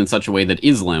conducted in such a way that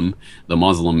Islam, the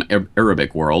Muslim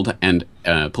Arabic world, and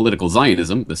political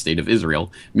Zionism, the State of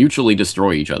Israel, mutually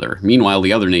destroy each other. Meanwhile,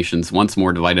 the other nations, once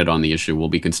more divided on the issue, will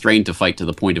be constrained to fight to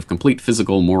the point of complete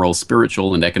physical, moral,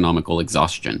 spiritual, and economical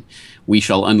exhaustion. We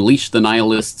shall unleash the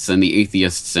nihilists and the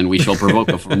atheists, and we shall provoke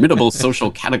a formidable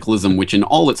social cataclysm which in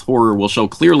all its horror will show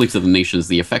clearly to the nations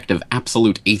the effect of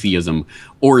absolute atheism,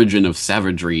 origin of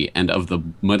savagery, and of the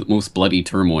most bloody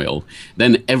turmoil.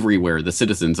 Then everywhere the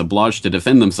citizens, obliged to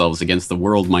defend themselves against the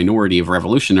world minority of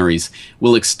revolutionaries,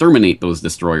 will exterminate those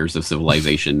destroyers of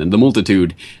civilization, and the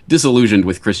multitude, disillusioned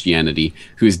with Christianity,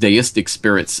 whose deistic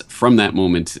spirits from that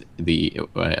moment be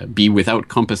without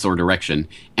compass or direction,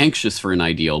 anxious for an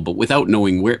ideal, but without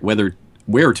knowing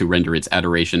where to render its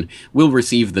adoration, will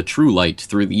receive the true light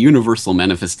through the universal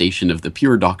manifestation of the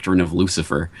pure doctrine of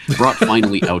Lucifer, brought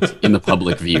finally out in the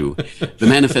public view.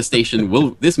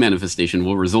 This manifestation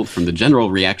will result from the general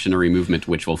reactionary movement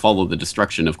which will follow the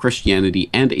destruction of Christianity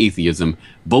and atheism,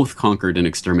 both conquered and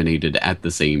exterminated at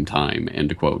the same time."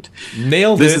 End quote.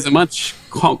 Nailed it. This is a much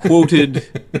quoted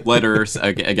letter,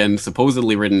 again,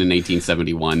 supposedly written in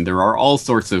 1871. There are all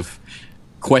sorts of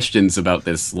questions about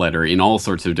this letter in all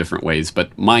sorts of different ways, but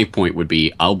my point would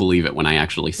be, I'll believe it when I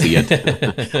actually see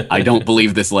it. I don't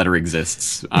believe this letter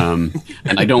exists, and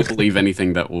I don't believe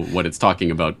anything that what it's talking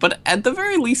about. But at the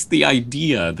very least, the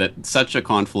idea that such a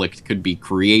conflict could be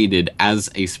created as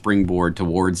a springboard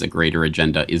towards a greater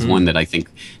agenda is one that I think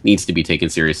needs to be taken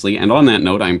seriously. And on that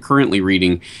note, I'm currently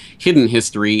reading Hidden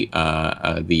History,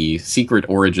 The Secret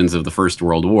Origins of the First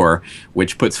World War,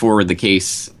 which puts forward the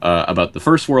case about the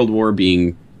First World War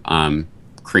being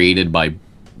created by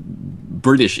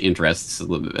British interests,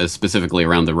 specifically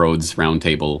around the Rhodes Round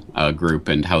Table group,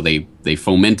 and how they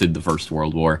fomented the First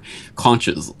World War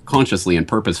consciously and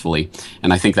purposefully.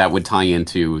 And I think that would tie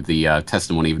into the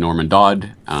testimony of Norman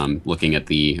Dodd, looking at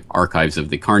the archives of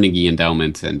the Carnegie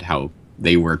Endowment and how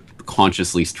they were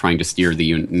consciously trying to steer the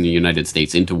United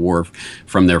States into war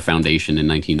from their foundation in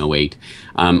 1908.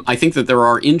 I think that there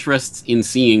are interests in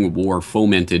seeing war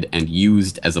fomented and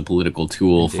used as a political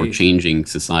tool for changing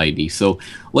society. So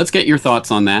let's get your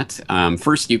thoughts on that.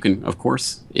 First, you can, of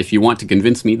course, if you want to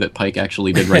convince me that Pike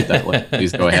actually did write that letter,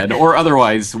 please go ahead. Or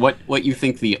otherwise, what you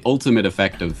think the ultimate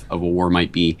effect of a war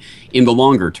might be in the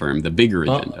longer term, the bigger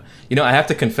agenda. You know, I have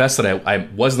to confess that I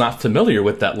was not familiar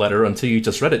with that letter until you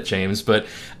just read it, James. But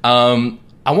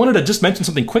I wanted to just mention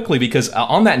something quickly because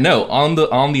on that note, on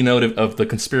the note of the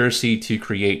conspiracy to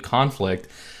create conflict,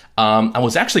 I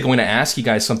was actually going to ask you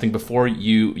guys something before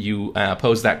you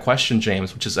posed that question,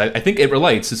 James, which is I think it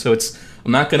relates. So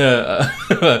I'm not gonna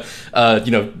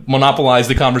monopolize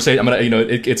the conversation. I'm gonna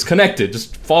it's connected.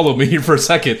 Just follow me here for a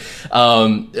second.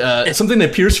 Something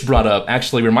that Pierce brought up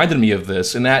actually reminded me of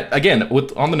this, and that again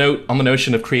on the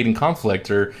notion of creating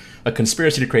conflict or a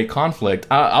conspiracy to create conflict.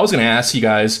 I was going to ask you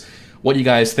guys what you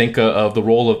guys think of the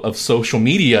role of social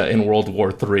media in World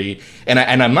War III. And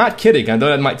I'm not kidding. I know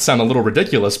that might sound a little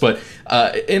ridiculous, but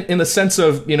in the sense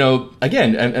of,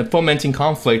 again, and fomenting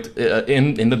conflict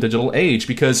in the digital age.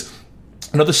 Because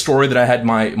another story that I had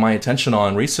my attention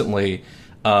on recently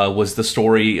was the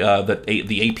story that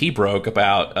the AP broke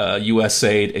about U.S.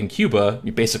 aid in Cuba,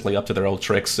 basically up to their old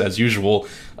tricks as usual,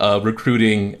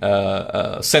 recruiting,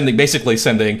 sending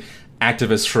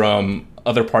activists from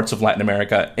other parts of Latin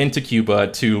America into Cuba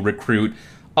to recruit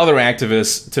other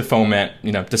activists to foment,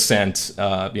 dissent,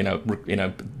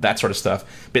 that sort of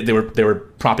stuff. But they were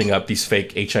propping up these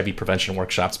fake HIV prevention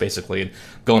workshops, basically, and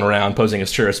going around posing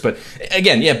as tourists. But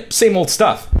again, same old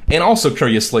stuff. And also,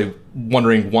 curiously,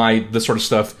 wondering why this sort of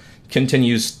stuff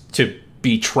continues to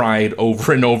be tried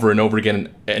over and over and over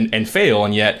again and fail,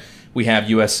 and yet we have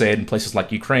U.S. aid in places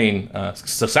like Ukraine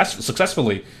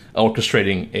successfully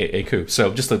orchestrating a coup.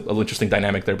 So just a little interesting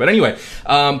dynamic there. But anyway,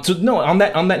 on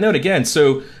that note again,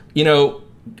 so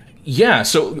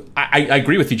so I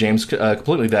agree with you, James,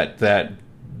 completely that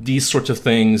these sorts of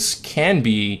things can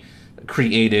be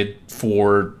created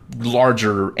for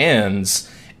larger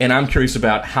ends, and I'm curious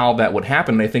about how that would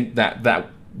happen. And I think that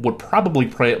would probably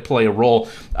play a role.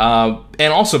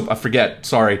 And also, I forget,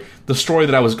 sorry, the story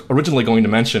that I was originally going to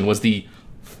mention was the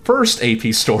first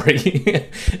AP story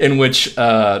in which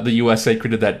the USA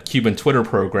created that Cuban Twitter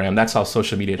program. That's how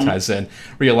social media ties in.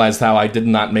 Realized how I did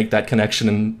not make that connection,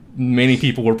 and many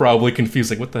people were probably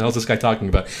confused, like, what the hell is this guy talking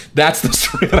about? That's the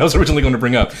story that I was originally going to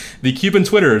bring up. The Cuban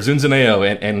Twitter,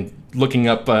 Zunzaneo, and looking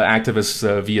up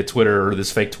activists via Twitter or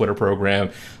this fake Twitter program.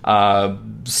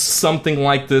 Something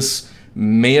like this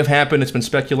may have happened. It's been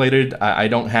speculated. I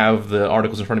don't have the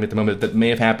articles in front of me at the moment. That may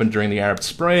have happened during the Arab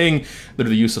Spring.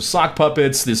 The use of sock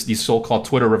puppets, these so-called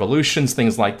Twitter revolutions,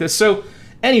 things like this. So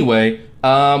anyway,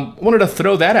 wanted to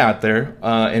throw that out there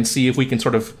and see if we can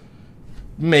sort of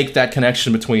make that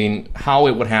connection between how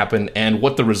it would happen and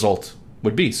what the result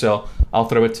would be. So I'll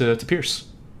throw it to Pierce.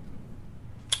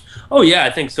 Oh yeah, I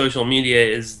think social media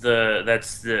is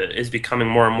becoming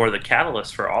more and more the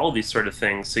catalyst for all of these sort of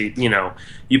things. So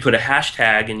you put a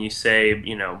hashtag and you say,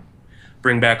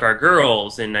 bring back our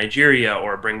girls in Nigeria,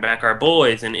 or bring back our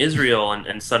boys in Israel,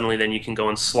 and suddenly then you can go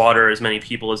and slaughter as many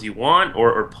people as you want,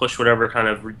 or push whatever kind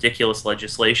of ridiculous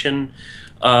legislation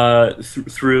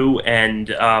through.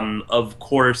 And of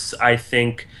course, I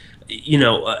think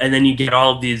and then you get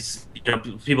all of these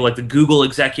people like the Google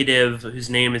executive, whose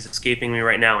name is escaping me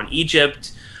right now, in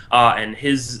Egypt, and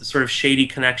his sort of shady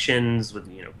connections with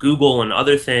Google and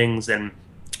other things. And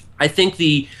I think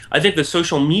the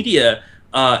social media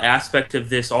aspect of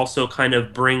this also kind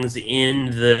of brings in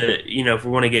the if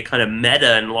we want to get kind of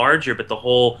meta and larger, but the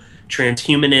whole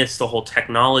transhumanist, the whole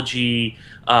technology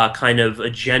kind of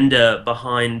agenda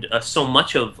behind so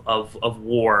much of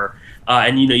war.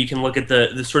 And you can look at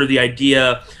the sort of the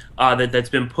idea that's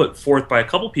been put forth by a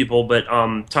couple people, but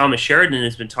Thomas Sheridan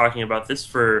has been talking about this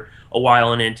for a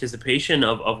while in anticipation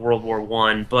of World War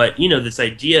I. But this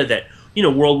idea that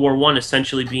World War I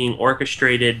essentially being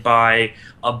orchestrated by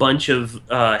a bunch of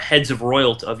heads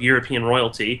of European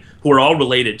royalty, who are all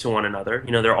related to one another.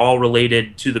 They're all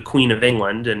related to the Queen of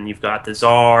England, and you've got the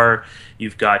Tsar,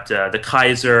 you've got the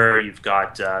Kaiser, you've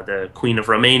got the Queen of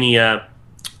Romania,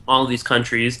 all of these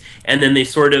countries, and then they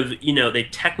sort of, they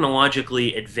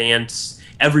technologically advance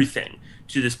everything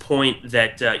to this point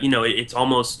that, it's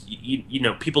almost,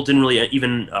 people didn't really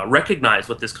even recognize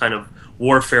what this kind of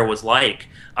warfare was like.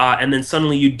 And then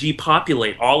suddenly you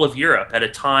depopulate all of Europe at a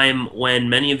time when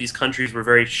many of these countries were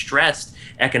very stressed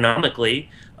economically,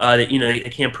 that, they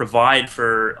can't provide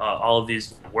for all of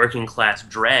these working class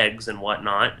dregs and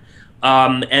whatnot.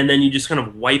 and then you just kind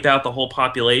of wipe out the whole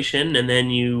population, and then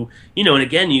and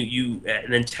again,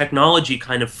 and then technology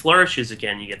kind of flourishes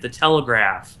again. You get the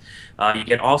telegraph, you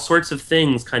get all sorts of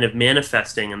things kind of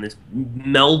manifesting, and this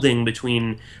melding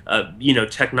between,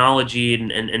 technology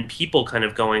and people kind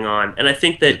of going on. And I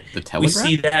think that the telegraph? we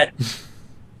see that.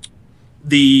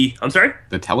 I'm sorry?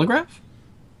 The telegraph?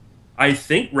 I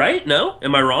think, right? No?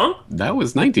 Am I wrong? That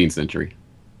was 19th century.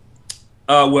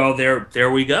 Well, there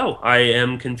we go. I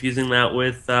am confusing that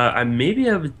with I maybe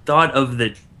have thought of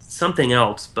something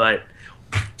else, but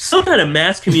some kind of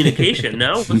mass communication.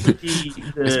 No,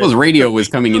 I suppose radio was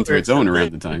coming into its own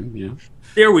around the time. Yeah.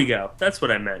 There we go. That's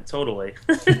what I meant. Totally.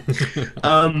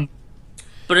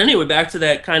 But anyway, back to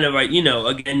that kind of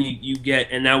again you get,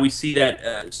 and now we see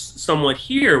that somewhat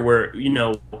here, where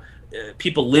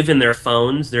people live in their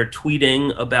phones. They're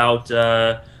tweeting about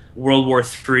World War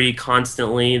III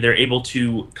constantly. They're able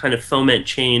to kind of foment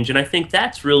change, and I think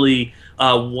that's really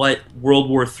what World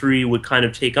War III would kind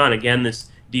of take on. Again, this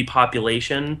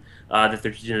depopulation, that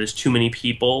there's too many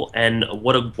people, and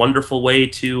what a wonderful way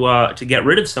to get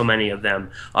rid of so many of them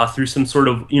through some sort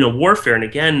of warfare. And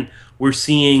again, we're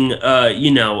seeing you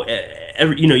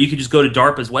could just go to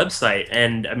DARPA's website,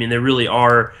 and I mean there really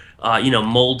are.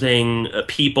 Molding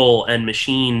people and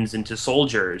machines into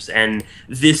soldiers, and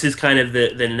this is kind of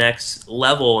the next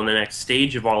level and the next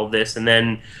stage of all of this. And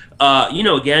then,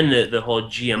 again, the whole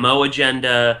GMO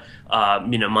agenda,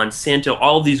 Monsanto,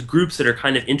 all of these groups that are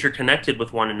kind of interconnected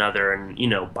with one another, and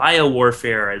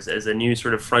biowarfare as a new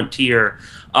sort of frontier.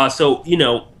 So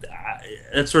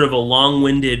that's sort of a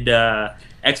long-winded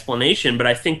explanation, but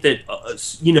I think that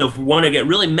if we want to get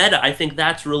really meta, I think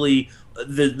that's really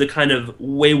the kind of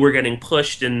way we're getting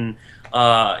pushed, and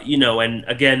and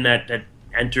again that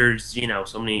enters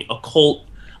so many occult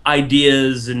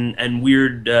ideas and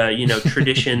weird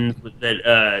traditions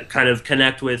that kind of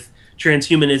connect with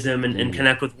transhumanism and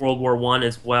connect with World War I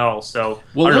as well. So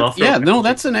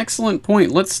that's an excellent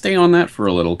point. Let's stay on that for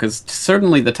a little, because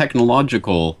certainly the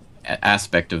technological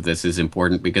aspect of this is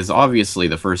important, because obviously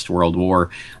the First World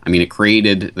War, I mean, it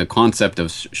created the concept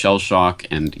of shell shock,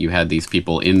 and you had these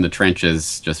people in the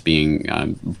trenches just being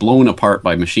blown apart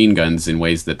by machine guns in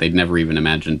ways that they'd never even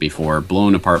imagined before,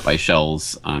 blown apart by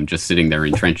shells, just sitting there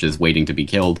in trenches waiting to be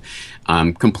killed,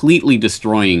 completely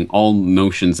destroying all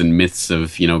notions and myths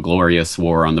of glorious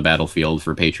war on the battlefield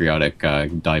for patriotic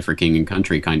die for king and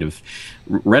country kind of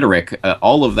rhetoric.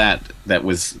 All of that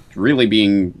was really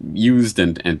being used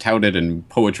and touted, and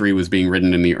poetry was being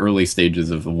written in the early stages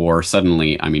of the war.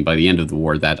 Suddenly, I mean, by the end of the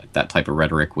war, that type of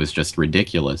rhetoric was just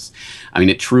ridiculous. I mean,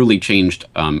 it truly changed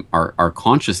our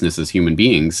consciousness as human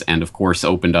beings, and of course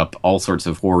opened up all sorts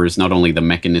of horrors, not only the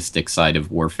mechanistic side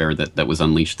of warfare that was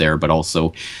unleashed there, but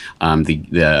also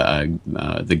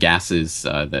the gases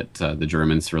that the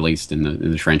Germans released in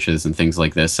the trenches and things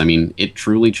like this. I mean, it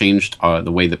truly changed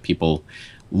the way that people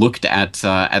looked at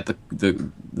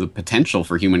the potential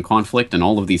for human conflict and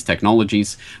all of these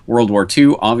technologies. World War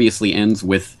II obviously ends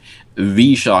with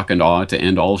the shock and awe to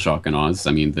end all shock and awes.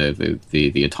 I mean,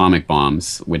 the atomic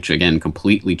bombs, which again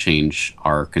completely change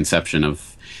our conception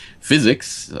of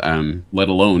physics, let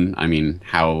alone, I mean,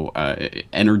 how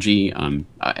energy,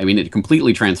 I mean, it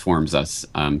completely transforms us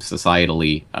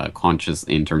societally, conscious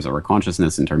in terms of our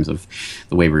consciousness, in terms of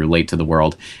the way we relate to the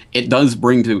world. It does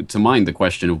bring to mind the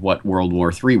question of what World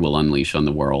War III will unleash on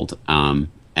the world,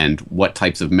 and what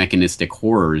types of mechanistic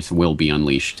horrors will be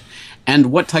unleashed, and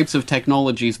what types of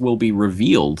technologies will be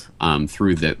revealed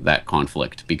through that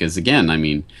conflict. Because again, I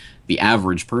mean, the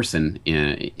average person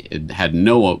had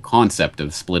no concept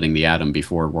of splitting the atom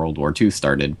before World War II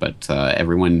started, but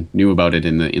everyone knew about it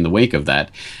in the wake of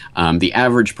that. The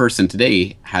average person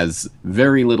today has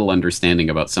very little understanding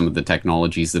about some of the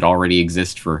technologies that already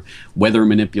exist for weather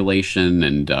manipulation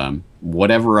and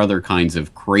whatever other kinds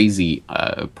of crazy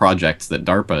projects that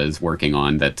DARPA is working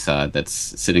on that's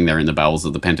sitting there in the bowels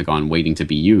of the Pentagon waiting to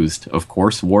be used. Of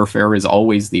course, warfare is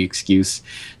always the excuse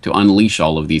to unleash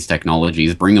all of these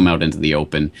technologies, bring them out into the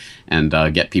open, and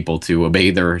get people to obey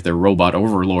their robot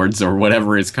overlords or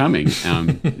whatever is coming.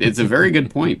 It's a very good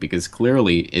point, because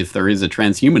clearly if there is a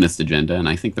transhumanist agenda, and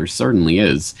I think there certainly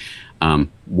is,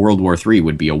 World War III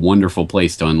would be a wonderful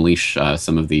place to unleash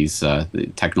some of these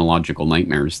technological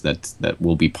nightmares that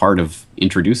will be part of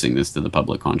introducing this to the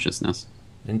public consciousness.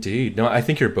 Indeed. No, I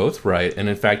think you're both right. And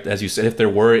in fact, as you said, if there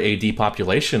were a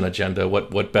depopulation agenda,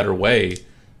 what better way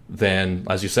than,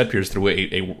 as you said, Piers, through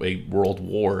a world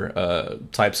war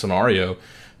type scenario?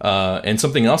 And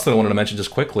something else that I wanted to mention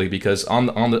just quickly, because on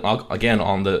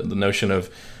the notion of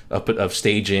of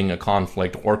staging a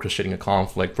conflict, orchestrating a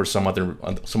conflict for some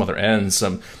other ends,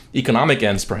 some economic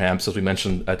ends, perhaps, as we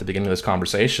mentioned at the beginning of this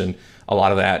conversation. A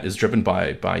lot of that is driven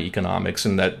by economics,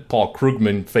 and that Paul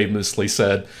Krugman famously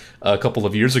said a couple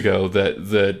of years ago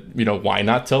that why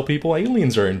not tell people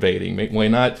aliens are invading?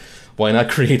 Why not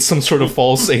create some sort of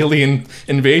false alien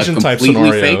invasion type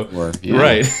scenario? Fake war, yeah.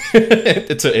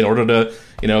 Right. In order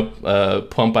to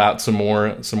pump out some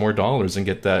more dollars and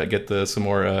get some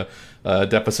more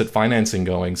deficit financing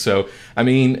going. So I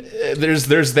mean, there's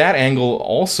that angle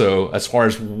also as far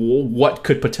as what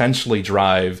could potentially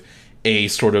drive a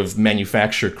sort of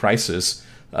manufactured crisis.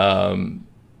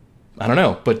 I don't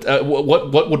know, but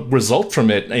what would result from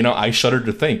it? I shudder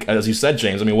to think, as you said,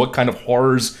 James. I mean, what kind of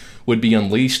horrors would be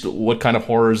unleashed? What kind of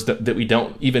horrors that we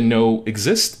don't even know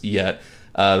exist yet,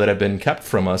 that have been kept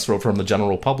from us or from the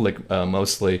general public,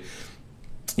 mostly?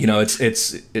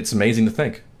 It's amazing to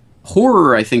think.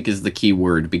 Horror, I think, is the key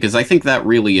word, because I think that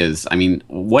really is. I mean,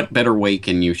 what better way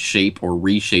can you shape or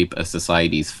reshape a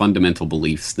society's fundamental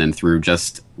beliefs than through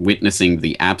just witnessing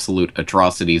the absolute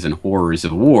atrocities and horrors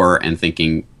of war and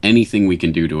thinking anything we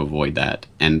can do to avoid that,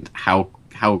 and how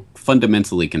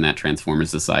fundamentally can that transform a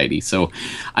society? So,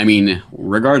 I mean,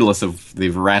 regardless of the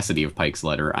veracity of Pike's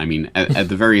letter, I mean, at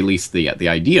the very least, the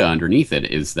idea underneath it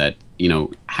is that,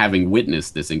 having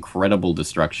witnessed this incredible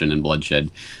destruction and bloodshed,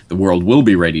 the world will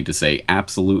be ready to say,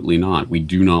 absolutely not. We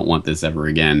do not want this ever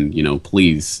again.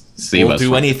 Please save us. We'll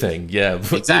do anything. Yeah.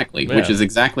 Exactly. Yeah. Which is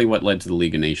exactly what led to the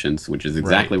League of Nations, which is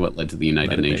exactly what led to the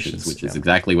United Nations, which is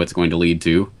exactly what's going to lead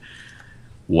to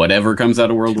whatever comes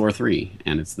out of World War III.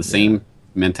 And it's the same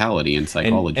mentality and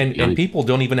psychology. And people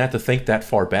don't even have to think that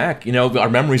far back. Our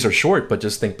memories are short, but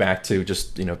just think back to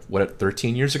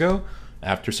 13 years ago,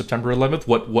 after September 11th,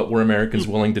 what were Americans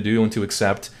willing to do and to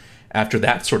accept after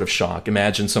that sort of shock?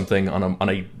 Imagine something on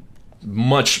a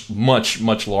much, much,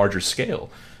 much larger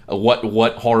scale.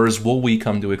 What horrors will we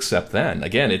come to accept then?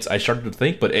 Again, I started to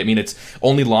think, but I mean, it's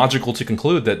only logical to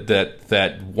conclude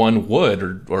that one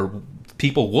would or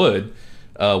people would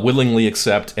willingly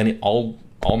accept all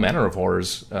manner of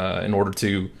horrors in order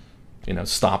to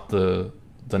stop the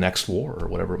next war or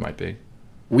whatever it might be.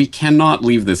 We cannot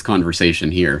leave this conversation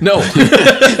here. No. We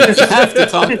have to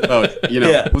talk about,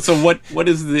 So what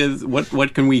is this?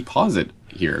 What can we posit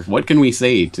here? What can we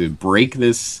say to break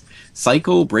this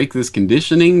cycle, break this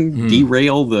conditioning,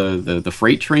 derail the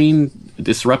freight train,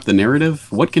 disrupt the narrative?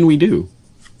 What can we do?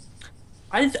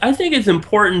 I think it's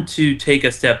important to take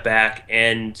a step back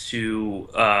and to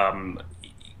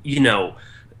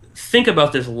think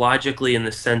about this logically, in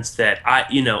the sense that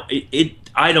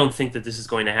I don't think that this is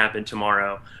going to happen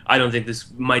tomorrow. I don't think this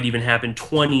might even happen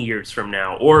 20 years from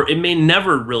now, or it may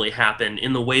never really happen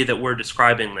in the way that we're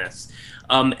describing this.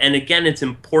 And again, it's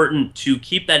important to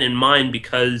keep that in mind,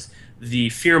 because the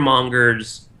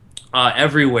fearmongers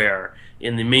everywhere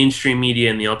in the mainstream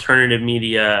media and the alternative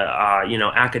media,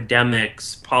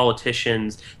 academics,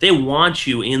 politicians, they want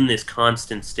you in this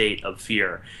constant state of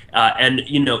fear. And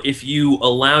if you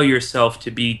allow yourself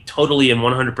to be totally and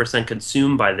 100%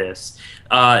 consumed by this,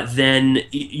 then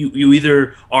you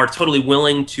either are totally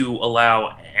willing to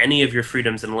allow any of your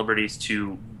freedoms and liberties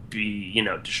to be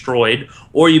destroyed,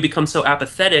 or you become so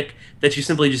apathetic that you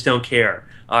simply just don't care.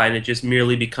 And it just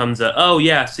merely becomes oh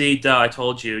yeah, see, duh, I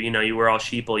told you, you were all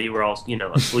sheeple, you were all,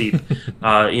 asleep.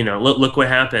 Look what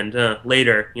happened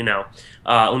later,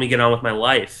 let me get on with my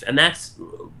life. And that's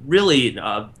really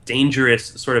a dangerous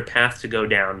sort of path to go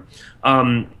down.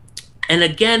 And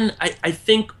again, I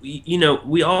think,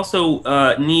 we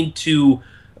also need to,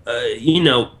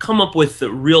 come up with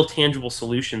real tangible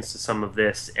solutions to some of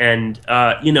this. And,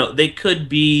 they could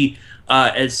be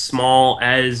as small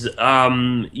as,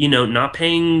 not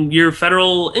paying your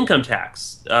federal income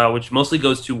tax, which mostly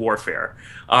goes to warfare.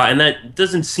 And that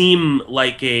doesn't seem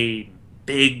like a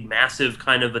big, massive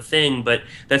kind of a thing, but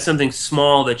that's something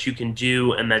small that you can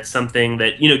do, and that's something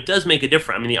that, does make a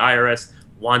difference. I mean, the IRS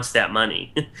wants that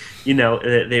money, and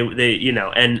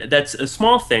that's a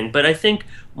small thing. But I think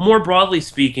more broadly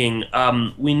speaking,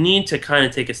 we need to kind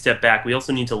of take a step back. We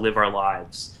also need to live our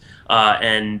lives.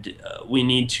 And we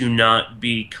need to not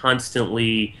be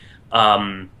constantly,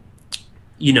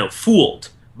 fooled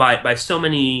by so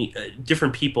many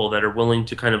different people that are willing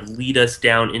to kind of lead us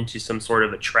down into some sort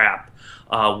of a trap,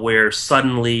 where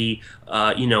suddenly,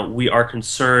 we are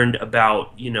concerned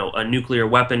about, a nuclear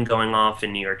weapon going off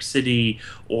in New York City,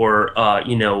 or,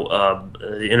 an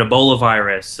Ebola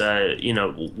virus,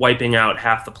 wiping out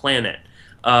half the planet.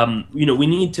 We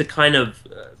need to kind of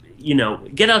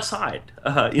get outside,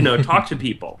 talk to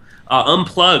people,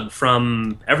 unplug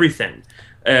from everything,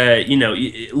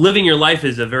 living your life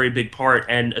is a very big part,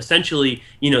 and essentially,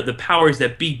 the powers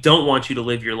that be don't want you to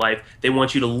live your life. They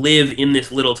want you to live in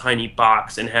this little tiny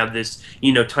box and have this,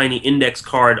 tiny index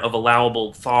card of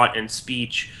allowable thought and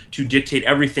speech to dictate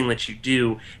everything that you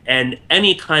do. And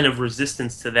any kind of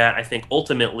resistance to that, I think,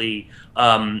 ultimately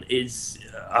is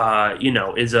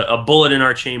a bullet in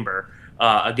our chamber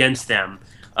against them.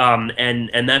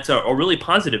 And that's a really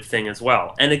positive thing as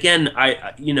well. And again,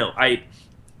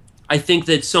 I think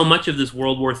that so much of this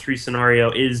World War III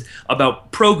scenario is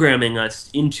about programming us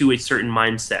into a certain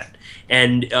mindset.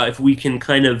 And if we can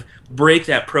kind of break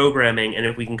that programming, and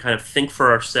if we can kind of think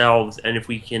for ourselves, and if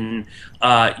we can,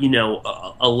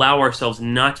 allow ourselves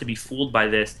not to be fooled by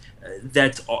this,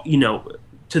 that's,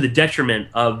 to the detriment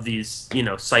of these,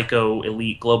 psycho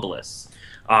elite globalists.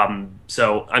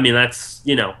 So, I mean, that's,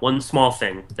 one small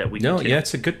thing that we can do. Yeah,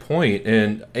 it's a good point.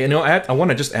 And, I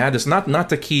want to just add this, not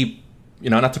to keep,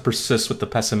 not to persist with the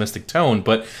pessimistic tone,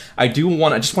 but I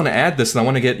just want to add this, and I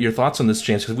want to get your thoughts on this,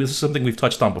 James, because this is something we've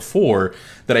touched on before,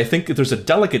 that I think that there's a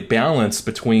delicate balance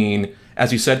between,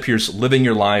 as you said, Pierce, living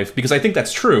your life, because I think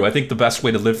that's true. I think the best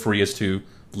way to live free is to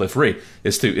live free,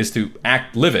 is to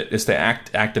act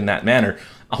in that manner.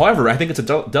 However, I think it's a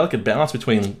delicate balance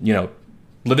between,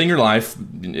 living your life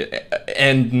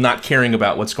and not caring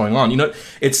about what's going on.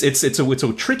 It's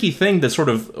a tricky thing to sort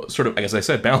of, as I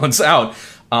said, balance out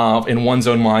in one's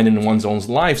own mind and in one's own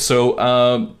life.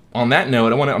 So on that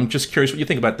note, I'm just curious what you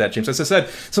think about that, James. As I said,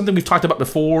 something we've talked about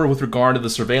before with regard to the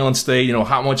surveillance state.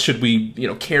 How much should we,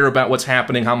 care about what's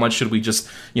happening? How much should we just,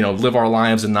 live our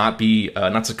lives and not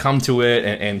succumb to it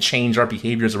and change our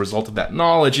behavior as a result of that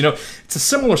knowledge? It's a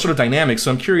similar sort of dynamic.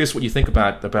 So I'm curious what you think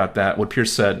about that, what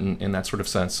Pierce said in that sort of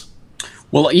sense.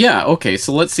 Well, yeah, okay,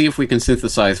 so let's see if we can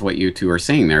synthesize what you two are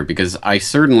saying there, because I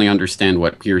certainly understand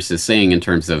what Pierce is saying in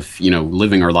terms of,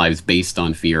 living our lives based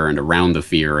on fear and around the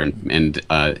fear, and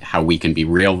how we can be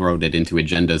railroaded into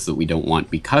agendas that we don't want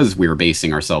because we're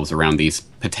basing ourselves around these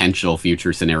potential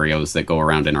future scenarios that go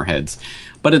around in our heads.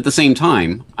 But at the same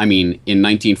time, I mean, in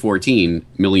 1914,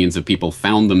 millions of people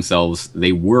found themselves,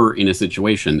 they were in a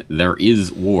situation, there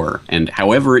is war, and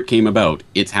however it came about,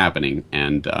 it's happening,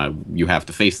 and you have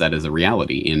to face that as a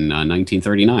reality. In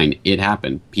 1939, it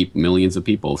happened. Millions of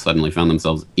people suddenly found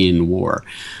themselves in war.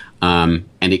 And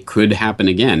it could happen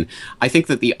again. I think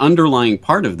that the underlying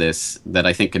part of this that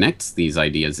I think connects these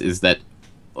ideas is that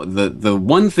the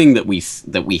one thing that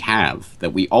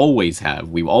we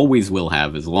always will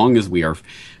have, as long as we are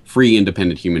free,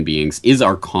 independent human beings, is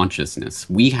our consciousness.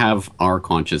 We have our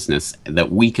consciousness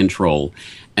that we control,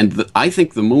 and I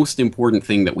think the most important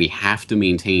thing that we have to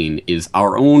maintain is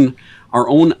our own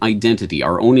identity,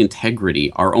 our own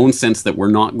integrity, our own sense that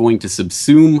we're not going to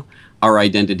subsume our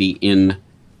identity in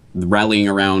rallying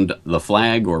around the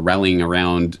flag or rallying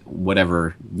around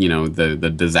whatever,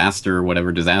 the disaster,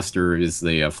 whatever disaster is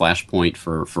the flashpoint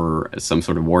for some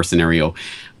sort of war scenario.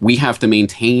 We have to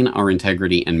maintain our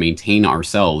integrity and maintain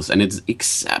ourselves, and it's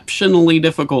exceptionally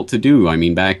difficult to do. I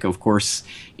mean, back, of course,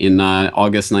 in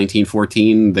August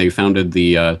 1914, they founded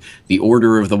the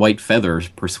Order of the White Feather,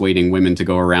 persuading women to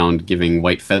go around giving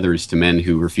white feathers to men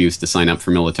who refused to sign up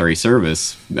for military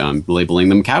service, labeling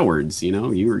them cowards.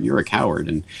 You're a coward.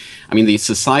 And I mean, the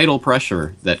societal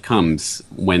pressure that comes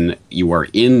when you are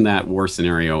in that war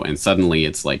scenario, and suddenly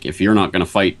it's like, if you're not going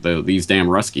to fight these damn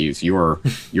Ruskies,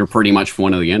 you're pretty much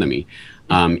one of the enemy.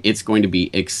 It's going to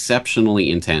be exceptionally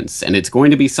intense, and it's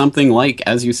going to be something like,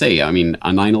 as you say, I mean,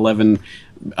 a 9/11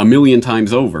 a million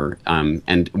times over,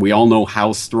 and we all know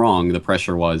how strong the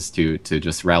pressure was to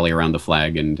just rally around the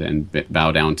flag and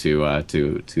bow down to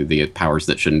the powers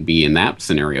that shouldn't be in that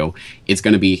scenario. It's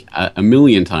going to be a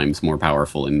million times more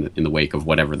powerful in the wake of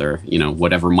whatever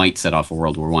whatever might set off a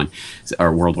World War I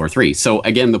or World War III. So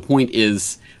again, the point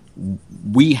is,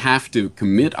 we have to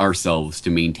commit ourselves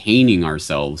to maintaining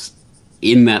ourselves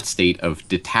in that state of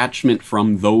detachment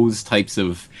from those types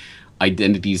of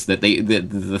identities that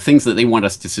the things that they want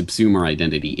us to subsume our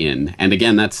identity in. And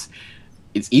again, it's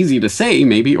easy to say,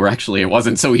 maybe, or actually it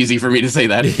wasn't so easy for me to say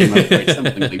that. It came out quite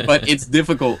simply. But it's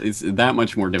difficult. It's that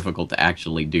much more difficult to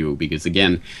actually do, because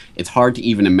again, it's hard to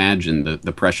even imagine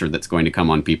the pressure that's going to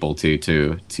come on people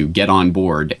to get on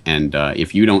board. And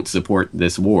if you don't support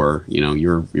this war,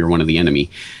 you're one of the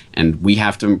enemy. And we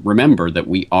have to remember that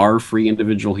we are free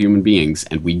individual human beings,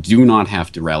 and we do not have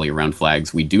to rally around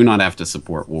flags. We do not have to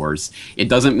support wars. It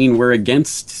doesn't mean we're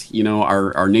against,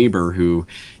 our neighbor who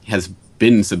has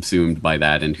been subsumed by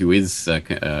that and who is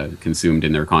consumed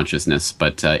in their consciousness,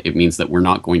 but it means that we're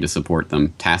not going to support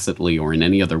them tacitly or in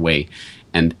any other way.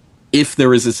 And if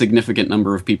there is a significant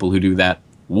number of people who do that,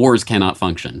 wars cannot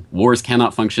function. Wars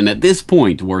cannot function at this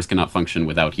point. Wars cannot function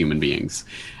without human beings.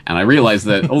 And I realize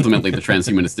that ultimately the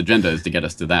transhumanist agenda is to get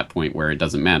us to that point where it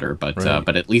doesn't matter. But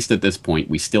but at least at this point,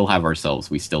 we still have ourselves.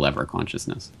 We still have our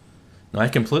consciousness. No, I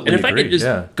completely agree.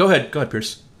 Yeah, go ahead,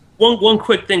 Pierce. One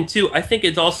quick thing too. I think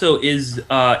it also is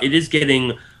it is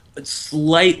getting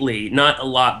slightly, not a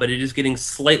lot, but it is getting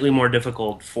slightly more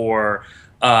difficult for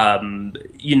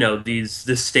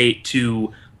the state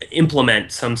to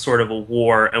implement some sort of a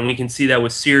war, and we can see that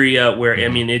with Syria, where I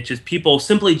mean, it just people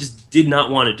simply just did not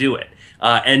want to do it,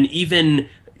 and even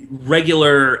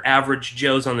regular average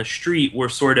Joes on the street were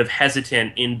sort of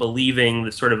hesitant in believing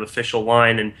the sort of official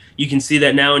line, and you can see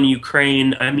that now in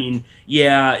Ukraine. I mean,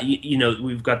 yeah,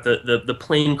 we've got the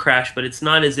plane crash, but it's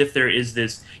not as if there is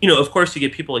this, of course you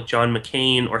get people like John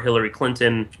McCain or Hillary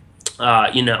Clinton,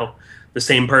 the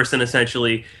same person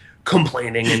essentially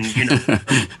complaining and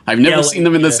I've never seen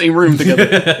them in the same room together.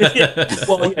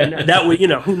 Well, yeah, that way,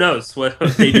 who knows what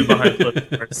they do behind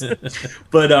closed doors.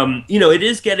 But it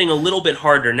is getting a little bit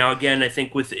harder now. Again, I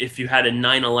think if you had a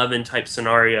 9/11 type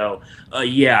scenario,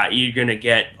 you're gonna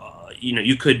get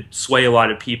you could sway a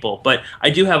lot of people. But I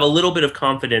do have a little bit of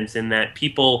confidence in that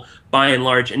people, by and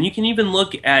large, and you can even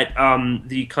look at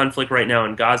the conflict right now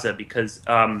in Gaza, because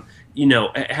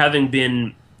having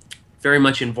been very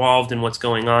much involved in what's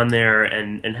going on there,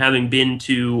 and having been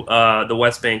to the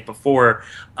West Bank before,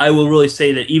 I will really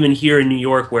say that even here in New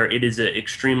York, where it is an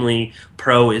extremely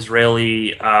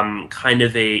pro-Israeli kind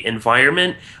of a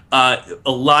environment, a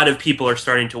lot of people are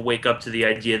starting to wake up to the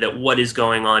idea that what is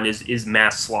going on is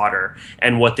mass slaughter,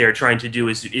 and what they're trying to do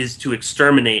is to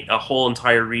exterminate a whole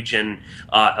entire region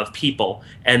of people,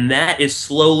 and that is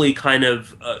slowly kind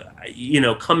of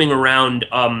coming around.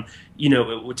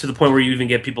 To the point where you even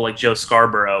get people like Joe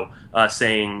Scarborough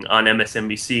saying on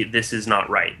MSNBC, this is not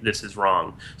right, this is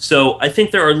wrong. So I think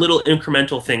there are little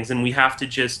incremental things, and we have to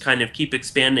just kind of keep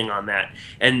expanding on that,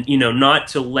 and not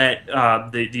to let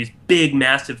these big,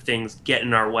 massive things get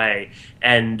in our way.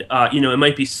 And it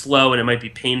might be slow and it might be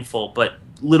painful, but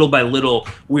little by little,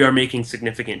 we are making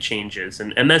significant changes,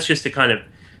 and that's just to kind of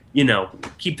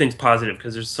keep things positive,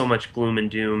 because there's so much gloom and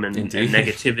doom and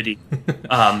negativity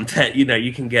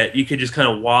that you could just kind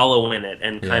of wallow in it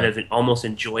and kind of almost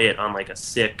enjoy it on like a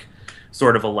sick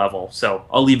sort of a level. So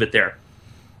I'll leave it there.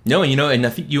 No, and I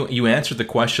think you answered the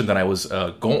question that I was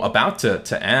about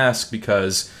to ask,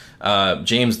 because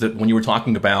James, that when you were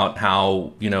talking about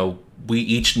how we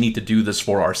each need to do this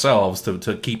for ourselves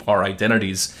to keep our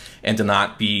identities and to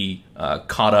not be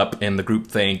caught up in the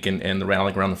groupthink and the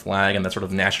rallying around the flag and that sort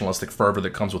of nationalistic fervor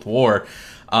that comes with war.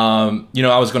 I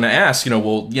was going to ask,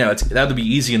 that would be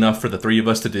easy enough for the three of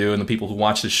us to do, and the people who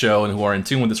watch the show and who are in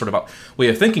tune with this sort of way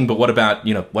of thinking. But what about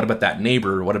that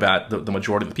neighbor? What about the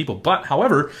majority of the people? But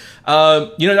however,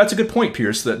 that's a good point,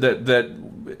 Pierce. That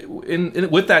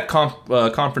with that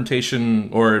confrontation,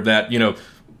 or that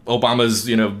Obama's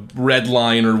red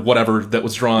line or whatever that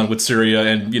was drawn with Syria,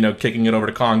 and kicking it over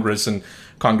to Congress, and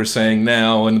Congress saying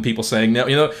no, and the people saying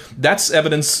no, that's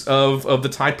evidence of the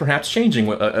tide perhaps changing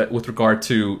with regard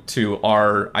to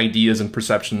our ideas and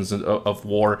perceptions of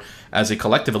war as a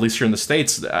collective, at least here in the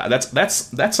States.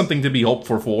 That's something to be hoped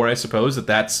for, I suppose,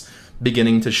 that's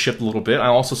beginning to shift a little bit. I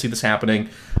also see this happening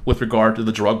with regard to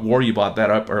the drug war. You brought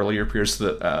that up earlier, Pierce,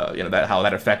 that how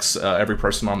that affects every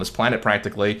person on this planet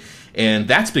practically, and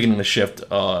that's beginning to shift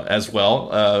as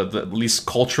well, at least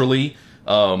culturally.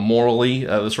 Morally,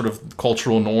 the sort of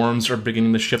cultural norms are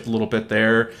beginning to shift a little bit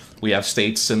there. We have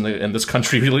states in this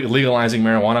country legalizing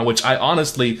marijuana, which I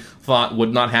honestly thought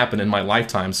would not happen in my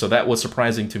lifetime. So that was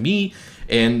surprising to me,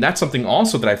 and that's something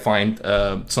also that I find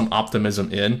some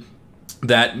optimism in,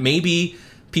 that maybe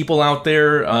people out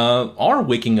there are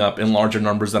waking up in larger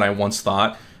numbers than I once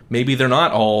thought. Maybe they're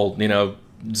not all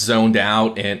zoned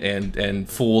out and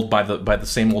fooled by the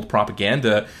same old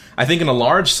propaganda. I think in a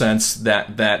large sense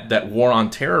that war on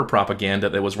terror propaganda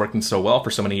that was working so well for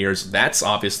so many years, that's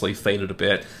obviously faded a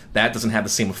bit. That doesn't have the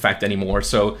same effect anymore.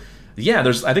 So yeah,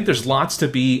 I think there's lots to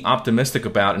be optimistic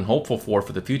about and hopeful for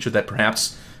the future, that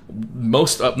perhaps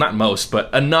not most,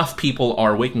 but enough people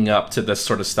are waking up to this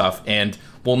sort of stuff and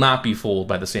will not be fooled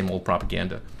by the same old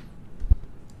propaganda.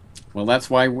 Well, that's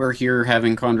why we're here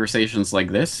having conversations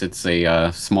like this. It's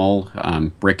a small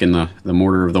brick in the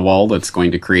mortar of the wall that's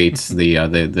going to create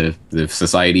the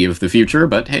society of the future.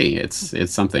 But hey, it's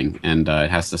something, and it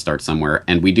has to start somewhere.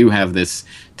 And we do have this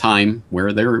time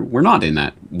where we're not in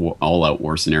that all-out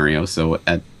war scenario. So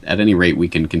at any rate, we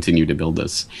can continue to build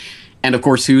this. And of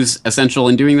course, who's essential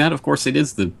in doing that? Of course, it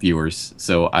is the viewers.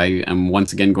 So I am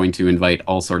once again going to invite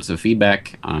all sorts of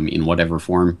feedback in whatever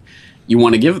form you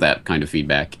want to give that kind of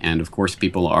feedback. And of course,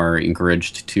 people are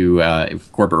encouraged to,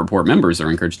 Corporate Report members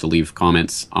are encouraged to leave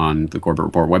comments on the Corporate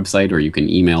Report website, or you can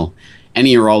email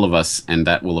any or all of us, and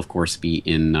that will of course be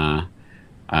in the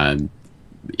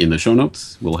show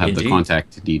notes. We'll have the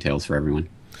contact details for everyone.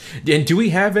 And do we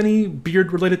have any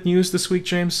beard-related news this week,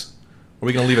 James? Or are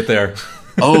we going to leave it there?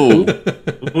 Oh,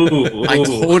 I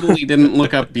totally didn't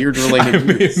look up beard-related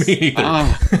news. Me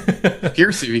either.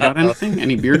 Pierce, have you got anything?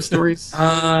 Any beard stories?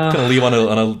 Going to leave on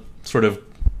a sort of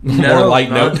more light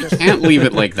note. Can't leave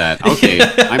it like that. Okay,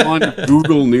 I'm on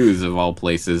Google News of all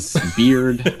places.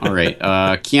 Beard. All right.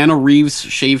 Keanu Reeves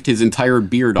shaved his entire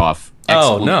beard off.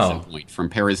 Oh, no. From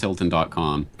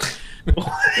ParisHilton.com.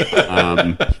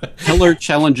 Hiller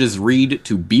challenges Reed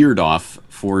to beard off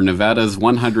for Nevada's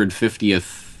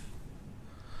 150th...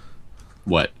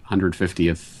 What?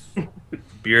 150th...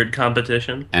 beard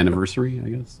competition? Anniversary, I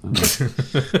guess.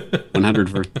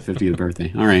 150th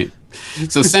birthday. All right.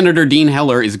 So Senator Dean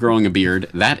Heller is growing a beard.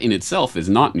 That in itself is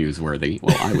not newsworthy.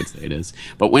 Well, I would say it is.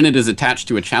 But when it is attached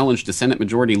to a challenge to Senate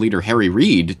Majority Leader Harry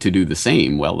Reid to do the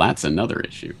same, well, that's another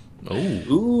issue. Oh.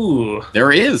 Ooh. There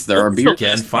are beard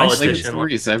politician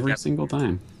stories every single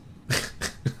time.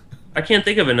 I can't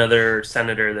think of another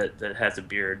senator that has a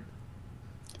beard.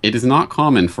 It is not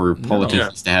common for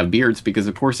politicians to have beards because,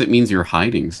 of course, it means you're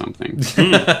hiding something.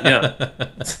 Yeah.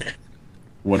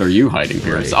 What are you hiding,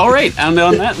 Pierce? Right. All right, and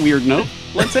on that weird note,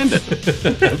 let's end it.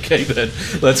 Okay, then.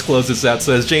 Let's close this out.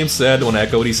 So as James said, I want to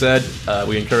echo what he said.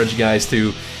 We encourage you guys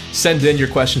to send in your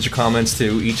questions or comments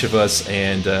to each of us,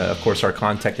 and, of course, our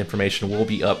contact information will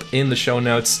be up in the show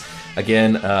notes.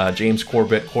 Again, James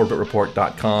Corbett,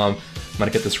 CorbettReport.com. I'm going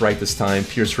to get this right this time.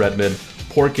 Pierce Redmond,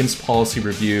 Porkins Policy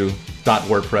Review.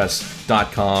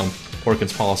 .wordpress.com.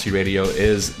 Porkins Policy Radio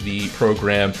is the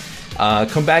program.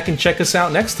 Come back and check us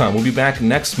out next time. We'll be back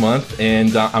next month,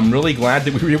 and I'm really glad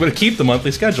that we were able to keep the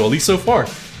monthly schedule, at least so far.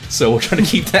 So we're trying to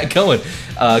keep that going.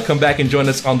 Come back and join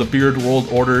us on the Beard World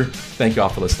Order. Thank you all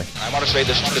for listening. I want to say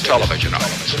this to the television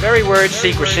audience. The very word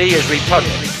secrecy is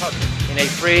repugnant in a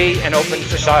free and open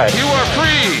society. You are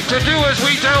free to do as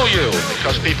we tell you.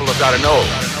 Because people have got to know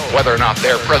whether or not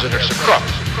their president's a crook.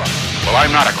 Well,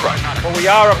 I'm not a crook. For we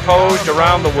are opposed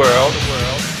around the world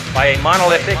by a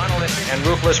monolithic and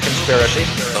ruthless conspiracy.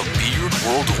 The Beard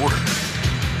World Order.